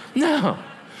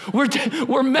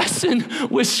 We're messing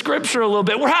with Scripture a little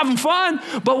bit. We're having fun,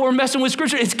 but we're messing with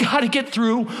Scripture. It's got to get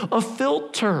through a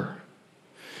filter.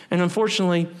 And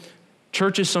unfortunately,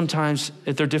 churches sometimes,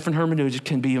 at their different hermeneutics,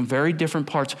 can be in very different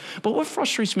parts. But what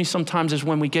frustrates me sometimes is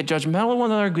when we get judgmental of one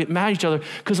another, get mad at each other,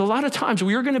 because a lot of times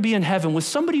we are going to be in heaven with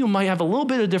somebody who might have a little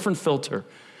bit of different filter.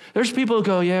 There's people who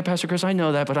go, yeah, Pastor Chris, I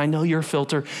know that, but I know your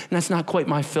filter, and that's not quite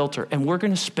my filter. And we're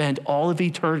going to spend all of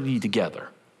eternity together.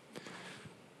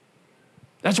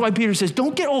 That's why Peter says,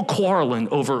 don't get all quarreling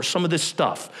over some of this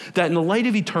stuff that in the light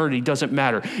of eternity doesn't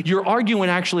matter. You're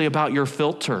arguing actually about your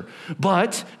filter.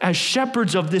 But as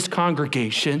shepherds of this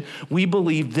congregation, we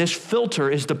believe this filter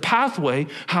is the pathway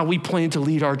how we plan to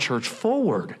lead our church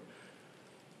forward.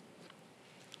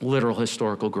 Literal,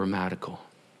 historical, grammatical.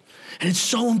 And it's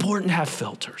so important to have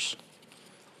filters.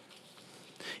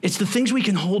 It's the things we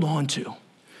can hold on to.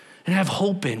 and have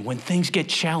hope in when things get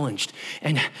challenged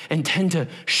and tend to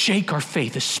shake our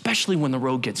faith, especially when the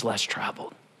road gets less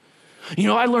traveled. You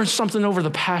know, I learned something over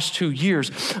the past 2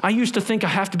 years. I used to think I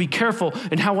have to be careful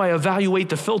in how I evaluate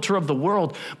the filter of the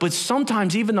world, but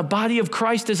sometimes even the body of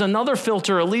Christ is another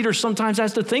filter a leader sometimes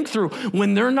has to think through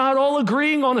when they're not all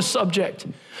agreeing on a subject.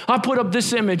 I put up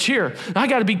this image here. I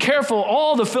got to be careful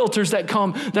all the filters that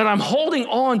come, that I'm holding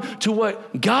on to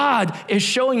what God is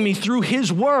showing me through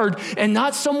his word and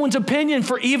not someone's opinion,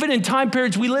 for even in time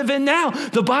periods we live in now,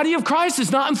 the body of Christ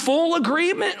is not in full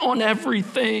agreement on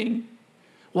everything.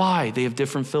 Why? They have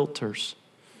different filters.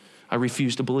 I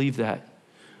refuse to believe that.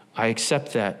 I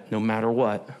accept that no matter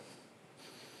what.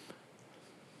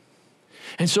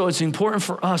 And so it's important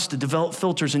for us to develop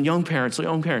filters in young parents.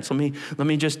 Let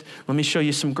me show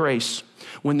you some grace.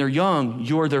 When they're young,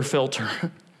 you're their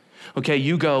filter. Okay,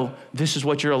 you go, this is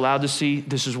what you're allowed to see,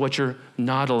 this is what you're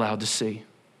not allowed to see.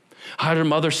 I had her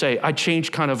mother say, I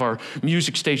changed kind of our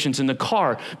music stations in the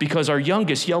car because our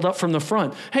youngest yelled up from the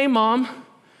front, "Hey, Mom,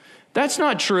 that's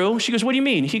not true." She goes, "What do you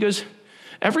mean?" He goes,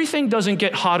 "Everything doesn't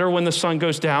get hotter when the sun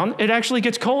goes down. It actually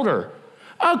gets colder."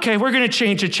 Okay, we're going to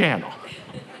change the channel.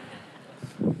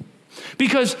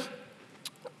 Because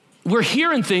we're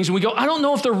hearing things and we go, I don't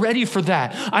know if they're ready for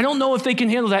that. I don't know if they can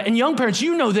handle that. And young parents,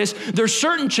 you know this. There's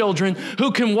certain children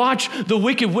who can watch The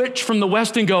Wicked Witch from the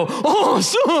West and go,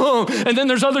 awesome. And then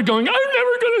there's other going, I'm never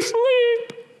going to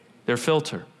sleep. Their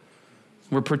filter.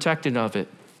 We're protected of it.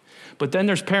 But then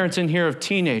there's parents in here of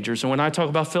teenagers, and when I talk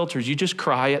about filters, you just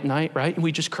cry at night, right?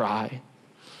 We just cry.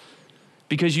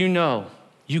 Because you know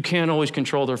you can't always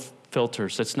control their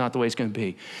filters. That's not the way it's going to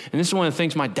be. And this is one of the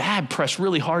things my dad pressed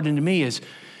really hard into me is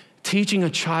teaching a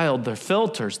child their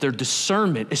filters, their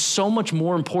discernment is so much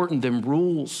more important than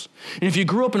rules. And if you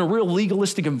grew up in a real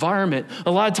legalistic environment,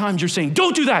 a lot of times you're saying,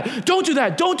 don't do that, don't do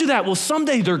that, don't do that. Well,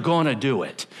 someday they're going to do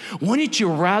it. Wouldn't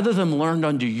you rather them learn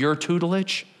under your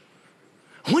tutelage?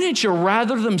 Wouldn't you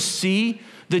rather them see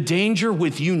the danger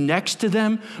with you next to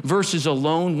them versus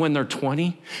alone when they're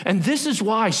 20? And this is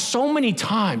why so many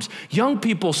times young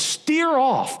people steer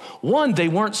off. One, they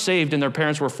weren't saved and their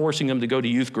parents were forcing them to go to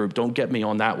youth group. Don't get me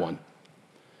on that one.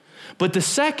 But the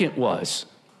second was,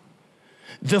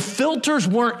 the filters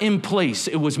weren't in place.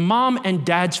 It was mom and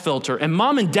dad's filter, and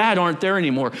mom and dad aren't there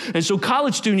anymore. And so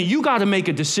college student, you got to make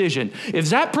a decision.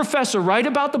 Is that professor right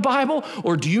about the Bible,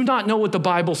 or do you not know what the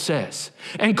Bible says?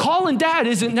 And calling dad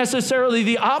isn't necessarily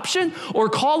the option, or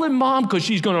calling mom because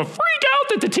she's going to freak out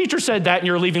that the teacher said that and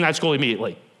you're leaving that school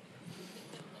immediately.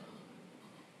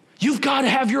 You've got to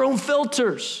have your own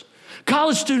filters.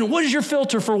 College student, what is your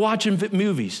filter for watching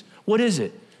movies? What is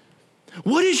it?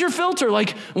 What is your filter?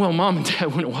 Like, well, mom and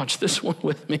dad wouldn't watch this one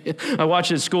with me. I watched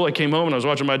it at school. I came home and I was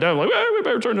watching my dad. I'm like, we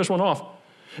better turn this one off.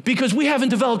 Because we haven't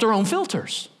developed our own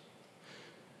filters.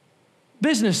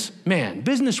 Businessman,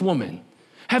 businesswoman,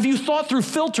 have you thought through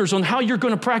filters on how you're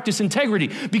going to practice integrity?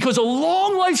 Because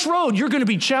along life's road, you're going to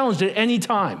be challenged at any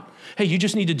time. Hey, you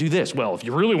just need to do this. Well, if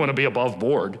you really want to be above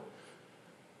board,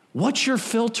 what's your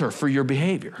filter for your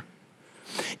behavior?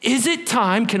 Is it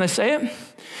time, can I say it?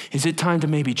 Is it time to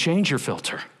maybe change your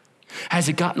filter? Has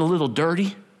it gotten a little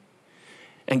dirty?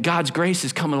 And God's grace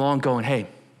is coming along going, hey,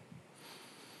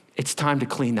 it's time to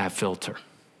clean that filter.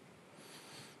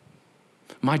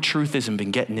 My truth hasn't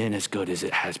been getting in as good as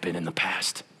it has been in the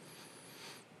past.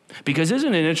 Because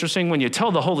isn't it interesting when you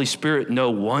tell the Holy Spirit no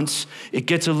once, it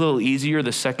gets a little easier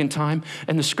the second time?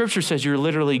 And the scripture says you're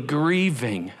literally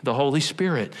grieving the Holy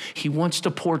Spirit. He wants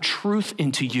to pour truth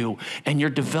into you, and you're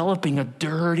developing a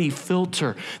dirty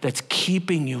filter that's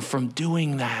keeping you from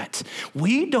doing that.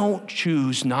 We don't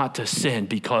choose not to sin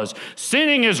because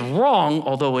sinning is wrong,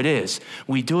 although it is.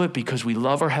 We do it because we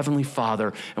love our Heavenly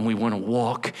Father and we want to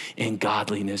walk in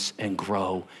godliness and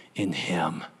grow in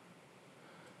Him.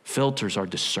 Filters are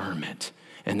discernment,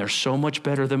 and they're so much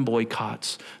better than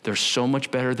boycotts. They're so much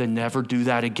better than never do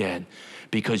that again,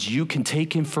 because you can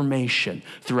take information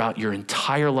throughout your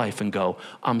entire life and go,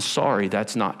 I'm sorry,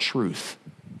 that's not truth.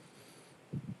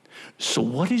 So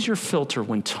what is your filter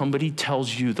when somebody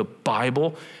tells you the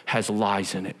Bible has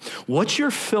lies in it? What's your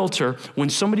filter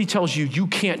when somebody tells you you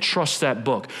can't trust that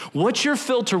book? What's your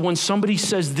filter when somebody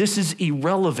says this is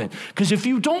irrelevant? Because if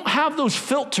you don't have those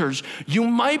filters, you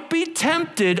might be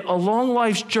tempted along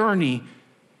life's journey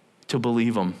to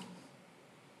believe them.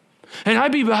 And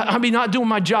I'd be not doing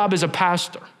my job as a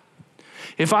pastor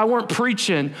if I weren't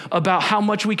preaching about how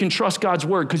much we can trust God's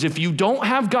word. Because if you don't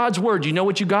have God's word, you know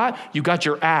what you got? You got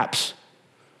your apps.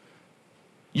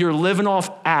 You're living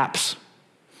off apps.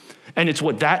 And it's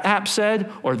what that app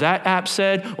said, or that app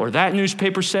said, or that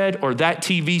newspaper said, or that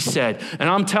TV said. And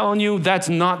I'm telling you, that's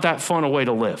not that fun a way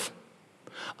to live.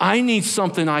 I need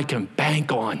something I can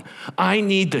bank on. I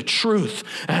need the truth,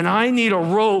 and I need a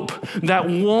rope that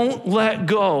won't let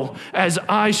go as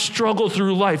I struggle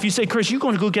through life. You say, Chris, you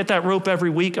going to go get that rope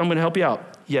every week? I'm going to help you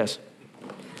out. Yes.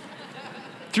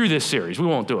 Through this series. We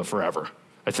won't do it forever,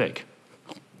 I think.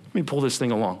 Let me pull this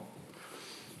thing along.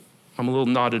 I'm a little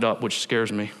knotted up, which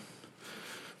scares me.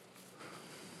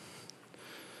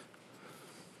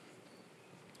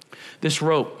 This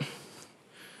rope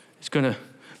is going to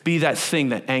be that thing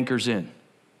that anchors in.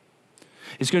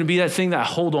 It's going to be that thing that I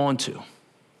hold on to.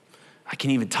 I can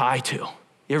even tie to.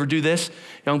 You ever do this?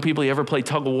 Young people, you ever play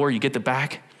tug of war? You get the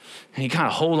back and you kind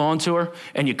of hold on to her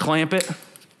and you clamp it.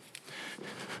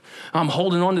 I'm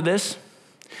holding on to this.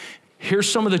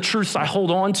 Here's some of the truths I hold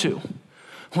on to.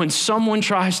 When someone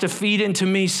tries to feed into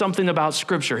me something about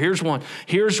Scripture, here's one.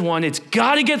 It's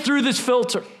got to get through this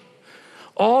filter.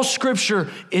 All Scripture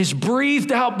is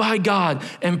breathed out by God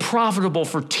and profitable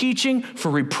for teaching, for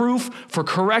reproof, for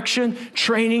correction,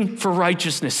 training for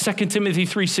righteousness. 2 Timothy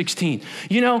 3:16.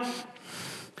 You know,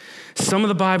 some of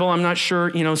the Bible, I'm not sure,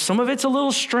 some of it's a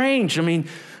little strange. I mean,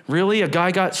 really, a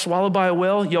guy got swallowed by a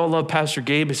whale? Y'all love Pastor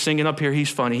Gabe singing up here. He's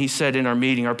funny. He said in our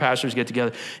meeting, our pastors get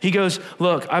together, he goes,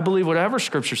 look, I believe whatever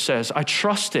Scripture says. I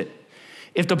trust it.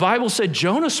 If the Bible said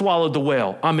Jonah swallowed the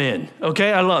whale, I'm in,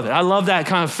 okay? I love it. I love that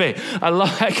kind of faith.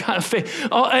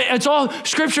 Oh, it's all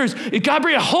Scriptures. It got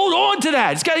to hold on to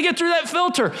that. It's got to get through that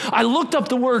filter. I looked up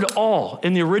the word all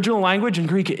in the original language in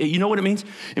Greek. You know what it means?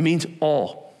 It means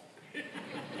all.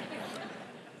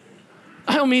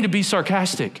 I don't mean to be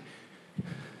sarcastic,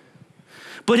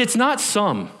 but it's not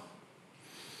some.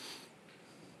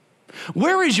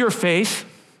 Where is your faith?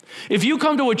 If you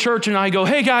come to a church and I go,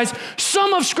 hey guys,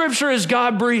 some of Scripture is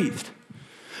God-breathed,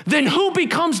 then who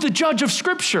becomes the judge of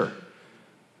Scripture?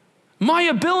 My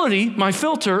ability, my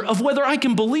filter of whether I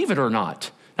can believe it or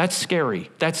not. That's scary.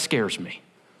 That scares me.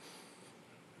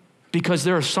 Because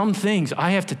there are some things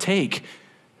I have to take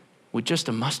with just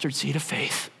a mustard seed of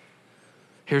faith.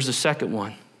 Here's the second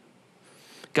one.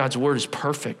 God's word is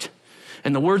perfect.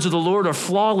 And the words of the Lord are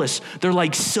flawless. They're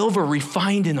like silver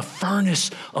refined in a furnace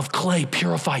of clay,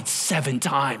 purified 7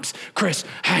 times. Chris,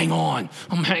 hang on.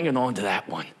 I'm hanging on to that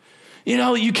one.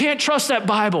 You can't trust that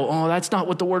Bible. Oh, that's not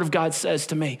what the Word of God says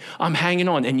to me. I'm hanging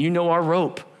on. And you know our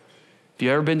rope. If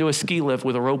you've ever been to a ski lift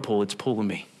with a rope pull, it's pulling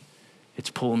me.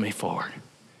 It's pulling me forward.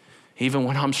 Even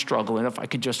when I'm struggling, if I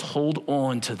could just hold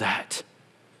on to that,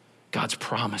 God's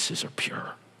promises are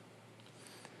pure.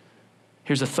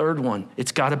 Here's a third one.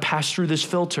 It's got to pass through this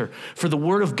filter. For the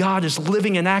word of God is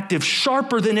living and active,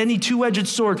 sharper than any two-edged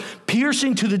sword,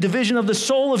 piercing to the division of the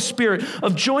soul of spirit,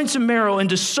 of joints and marrow, and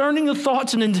discerning the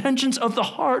thoughts and intentions of the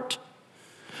heart.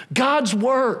 God's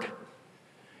word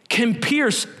can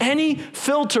pierce any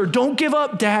filter. Don't give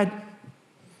up, Dad.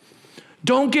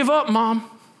 Don't give up, Mom.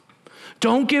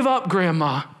 Don't give up,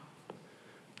 Grandma.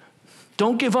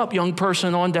 Don't give up, young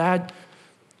person, on Dad.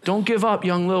 Don't give up,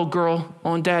 young little girl,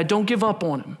 on Dad. Don't give up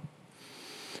on him.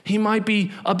 He might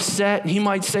be upset, and he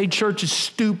might say church is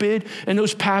stupid, and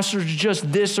those pastors are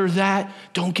just this or that.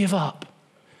 Don't give up.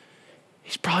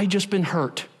 He's probably just been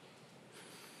hurt.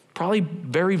 Probably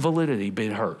very validity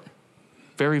been hurt.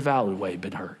 Very valid way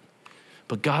been hurt.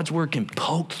 But God's word can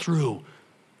poke through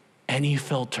any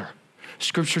filter.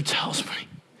 Scripture tells me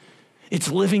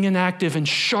it's living and active and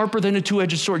sharper than a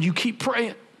two-edged sword. You keep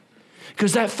praying,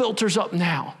 because that filter's up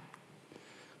now.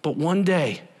 But one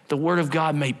day, the word of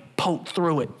God may poke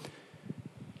through it.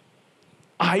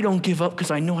 I don't give up because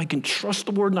I know I can trust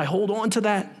the word and I hold on to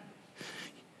that.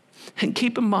 And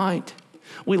keep in mind,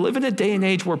 we live in a day and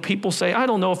age where people say, I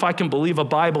don't know if I can believe a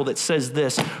Bible that says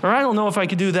this, or I don't know if I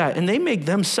can do that. And they make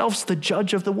themselves the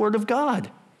judge of the word of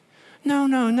God.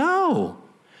 No.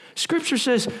 Scripture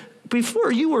says,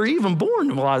 before you were even born,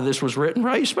 a lot of this was written,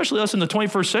 right? Especially us in the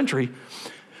 21st century.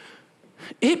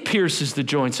 It pierces the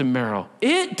joints and marrow.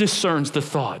 It discerns the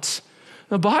thoughts.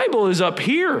 The Bible is up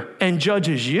here and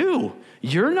judges you.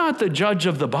 You're not the judge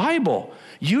of the Bible.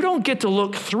 You don't get to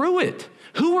look through it.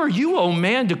 Who are you, O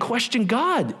man, to question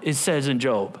God, it says in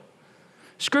Job.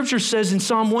 Scripture says in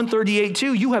Psalm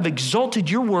 138:2, you have exalted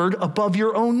your word above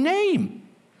your own name.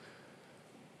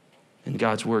 And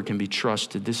God's word can be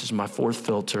trusted. This is my fourth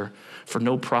filter. For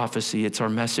no prophecy, it's our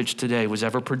message today, was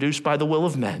ever produced by the will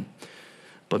of men.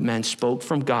 But men spoke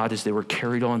from God as they were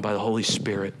carried on by the Holy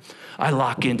Spirit. I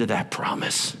lock into that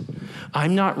promise.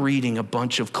 I'm not reading a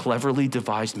bunch of cleverly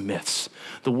devised myths.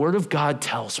 The word of God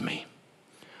tells me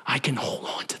I can hold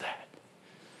on to that.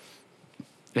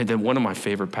 And then one of my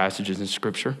favorite passages in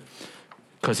Scripture,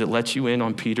 because it lets you in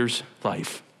on Peter's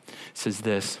life, says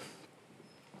this.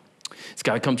 It's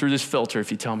got to come through this filter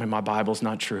if you tell me my Bible's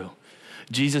not true.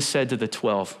 Jesus said to the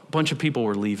 12, a bunch of people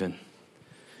were leaving.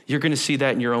 You're going to see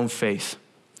that in your own faith.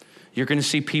 You're going to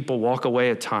see people walk away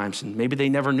at times, and maybe they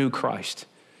never knew Christ.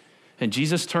 And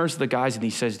Jesus turns to the guys and he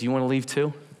says, do you want to leave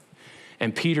too?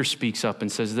 And Peter speaks up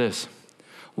and says this,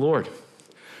 Lord,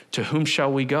 to whom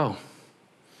shall we go?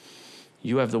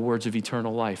 You have the words of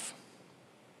eternal life.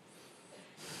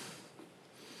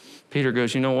 Peter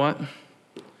goes, you know what?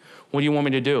 What do you want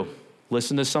me to do?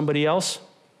 Listen to somebody else?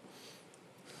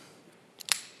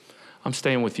 I'm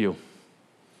staying with you.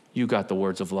 You got the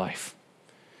words of life.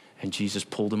 And Jesus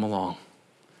pulled him along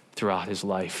throughout his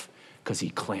life because he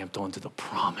clamped onto the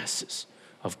promises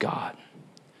of God.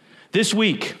 This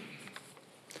week,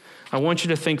 I want you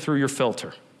to think through your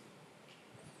filter.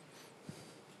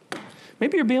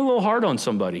 Maybe you're being a little hard on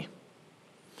somebody.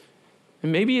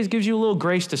 And maybe it gives you a little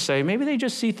grace to say, maybe they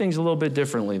just see things a little bit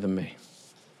differently than me.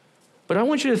 But I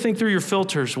want you to think through your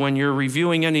filters when you're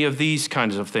reviewing any of these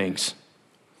kinds of things.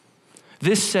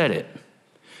 This said it.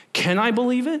 Can I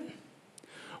believe it?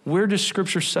 Where does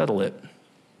Scripture settle it?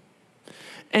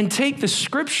 And take the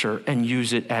Scripture and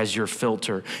use it as your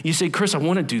filter. You say, Chris, I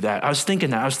want to do that. I was thinking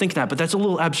that, but that's a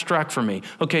little abstract for me.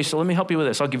 Okay, so let me help you with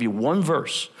this. I'll give you one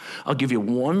verse. I'll give you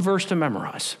one verse to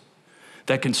memorize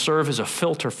that can serve as a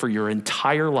filter for your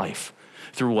entire life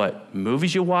through what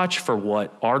movies you watch, for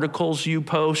what articles you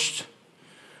post,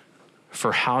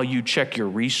 for how you check your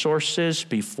resources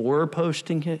before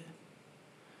posting it,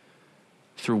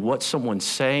 through what someone's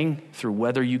saying, through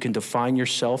whether you can define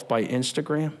yourself by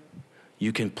Instagram.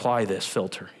 You can apply this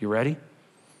filter. You ready?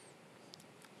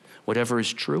 Whatever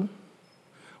is true,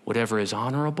 whatever is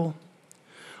honorable,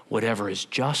 whatever is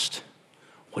just,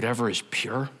 whatever is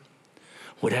pure,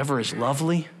 whatever is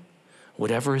lovely,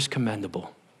 whatever is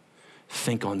commendable,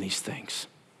 think on these things.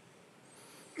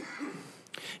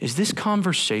 Is this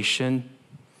conversation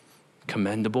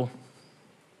commendable?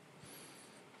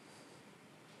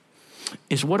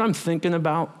 Is what I'm thinking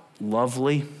about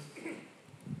lovely?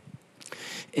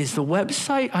 Is the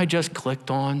website I just clicked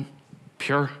on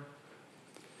pure?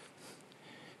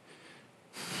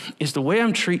 Is the way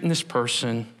I'm treating this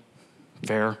person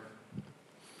fair?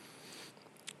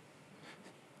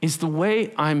 Is the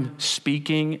way I'm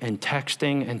speaking and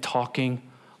texting and talking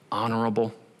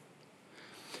honorable?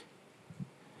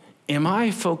 Am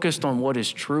I focused on what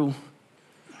is true,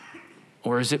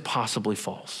 or is it possibly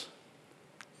false?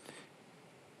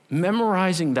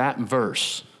 Memorizing that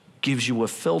verse gives you a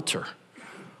filter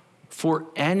for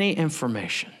any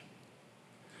information,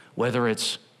 whether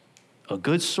it's a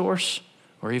good source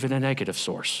or even a negative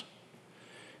source.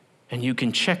 And you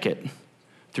can check it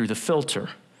through the filter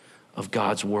of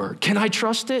God's word. Can I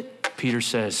trust it? Peter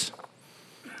says,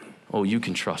 oh, you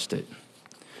can trust it.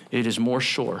 It is more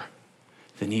sure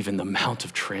than even the Mount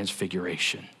of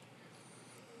Transfiguration.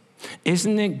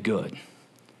 Isn't it good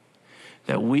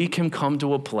that we can come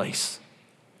to a place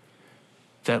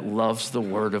that loves the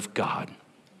word of God?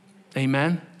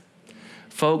 Amen?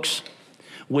 Folks,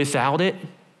 without it,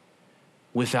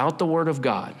 without the word of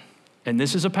God, and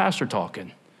this is a pastor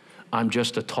talking, I'm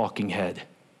just a talking head.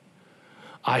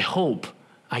 I hope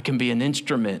I can be an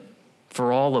instrument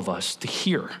for all of us to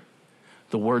hear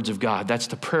the words of God. That's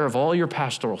the prayer of all your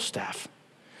pastoral staff,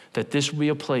 that this will be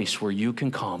a place where you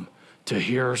can come to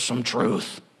hear some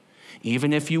truth,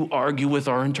 even if you argue with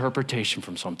our interpretation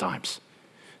from sometimes.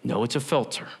 No, it's a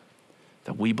filter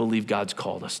that we believe God's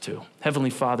called us to. Heavenly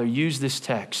Father, use this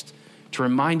text to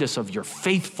remind us of your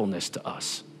faithfulness to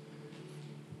us.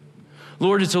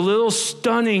 Lord, it's a little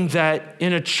stunning that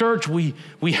in a church we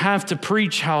have to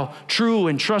preach how true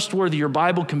and trustworthy your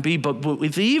Bible can be, but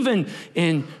with even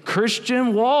in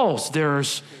Christian walls,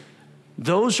 there's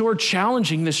those who are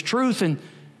challenging this truth. And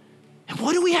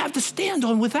what do we have to stand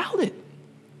on without it?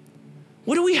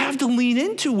 What do we have to lean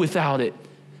into without it?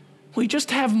 We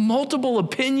just have multiple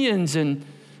opinions and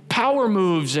power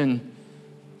moves and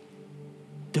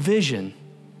division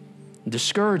and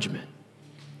discouragement.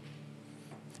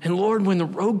 And Lord, when the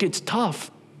road gets tough,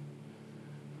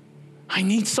 I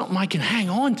need something I can hang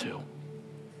on to.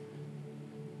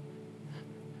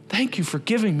 Thank you for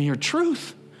giving me your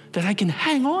truth that I can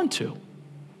hang on to.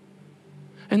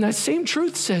 And that same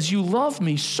truth says, you love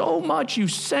me so much, you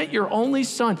sent your only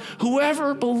son.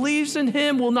 Whoever believes in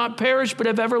him will not perish, but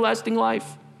have everlasting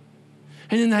life.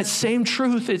 And in that same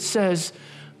truth, it says,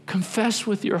 confess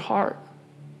with your heart,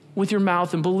 with your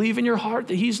mouth, and believe in your heart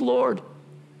that he's Lord.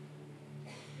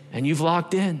 And you've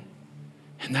locked in,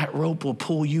 and that rope will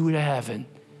pull you to heaven.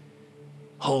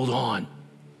 Hold on.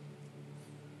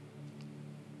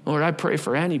 Lord, I pray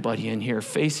for anybody in here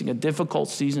facing a difficult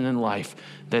season in life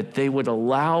that they would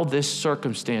allow this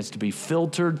circumstance to be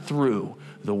filtered through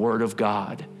the Word of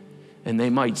God and they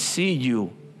might see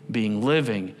you being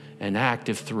living and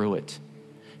active through it.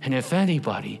 And if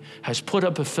anybody has put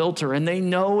up a filter and they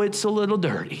know it's a little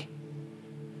dirty,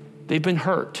 they've been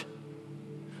hurt,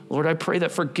 Lord, I pray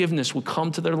that forgiveness will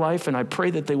come to their life, and I pray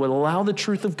that they would allow the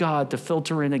truth of God to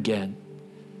filter in again.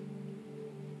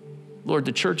 Lord,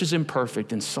 the church is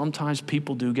imperfect, and sometimes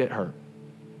people do get hurt.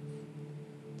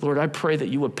 Lord, I pray that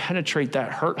you would penetrate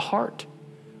that hurt heart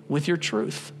with your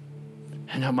truth,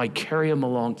 and that might carry them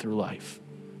along through life.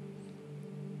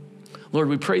 Lord,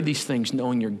 we pray these things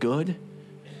knowing you're good,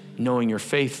 knowing you're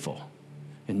faithful,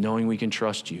 and knowing we can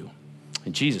trust you.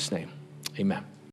 In Jesus' name, amen.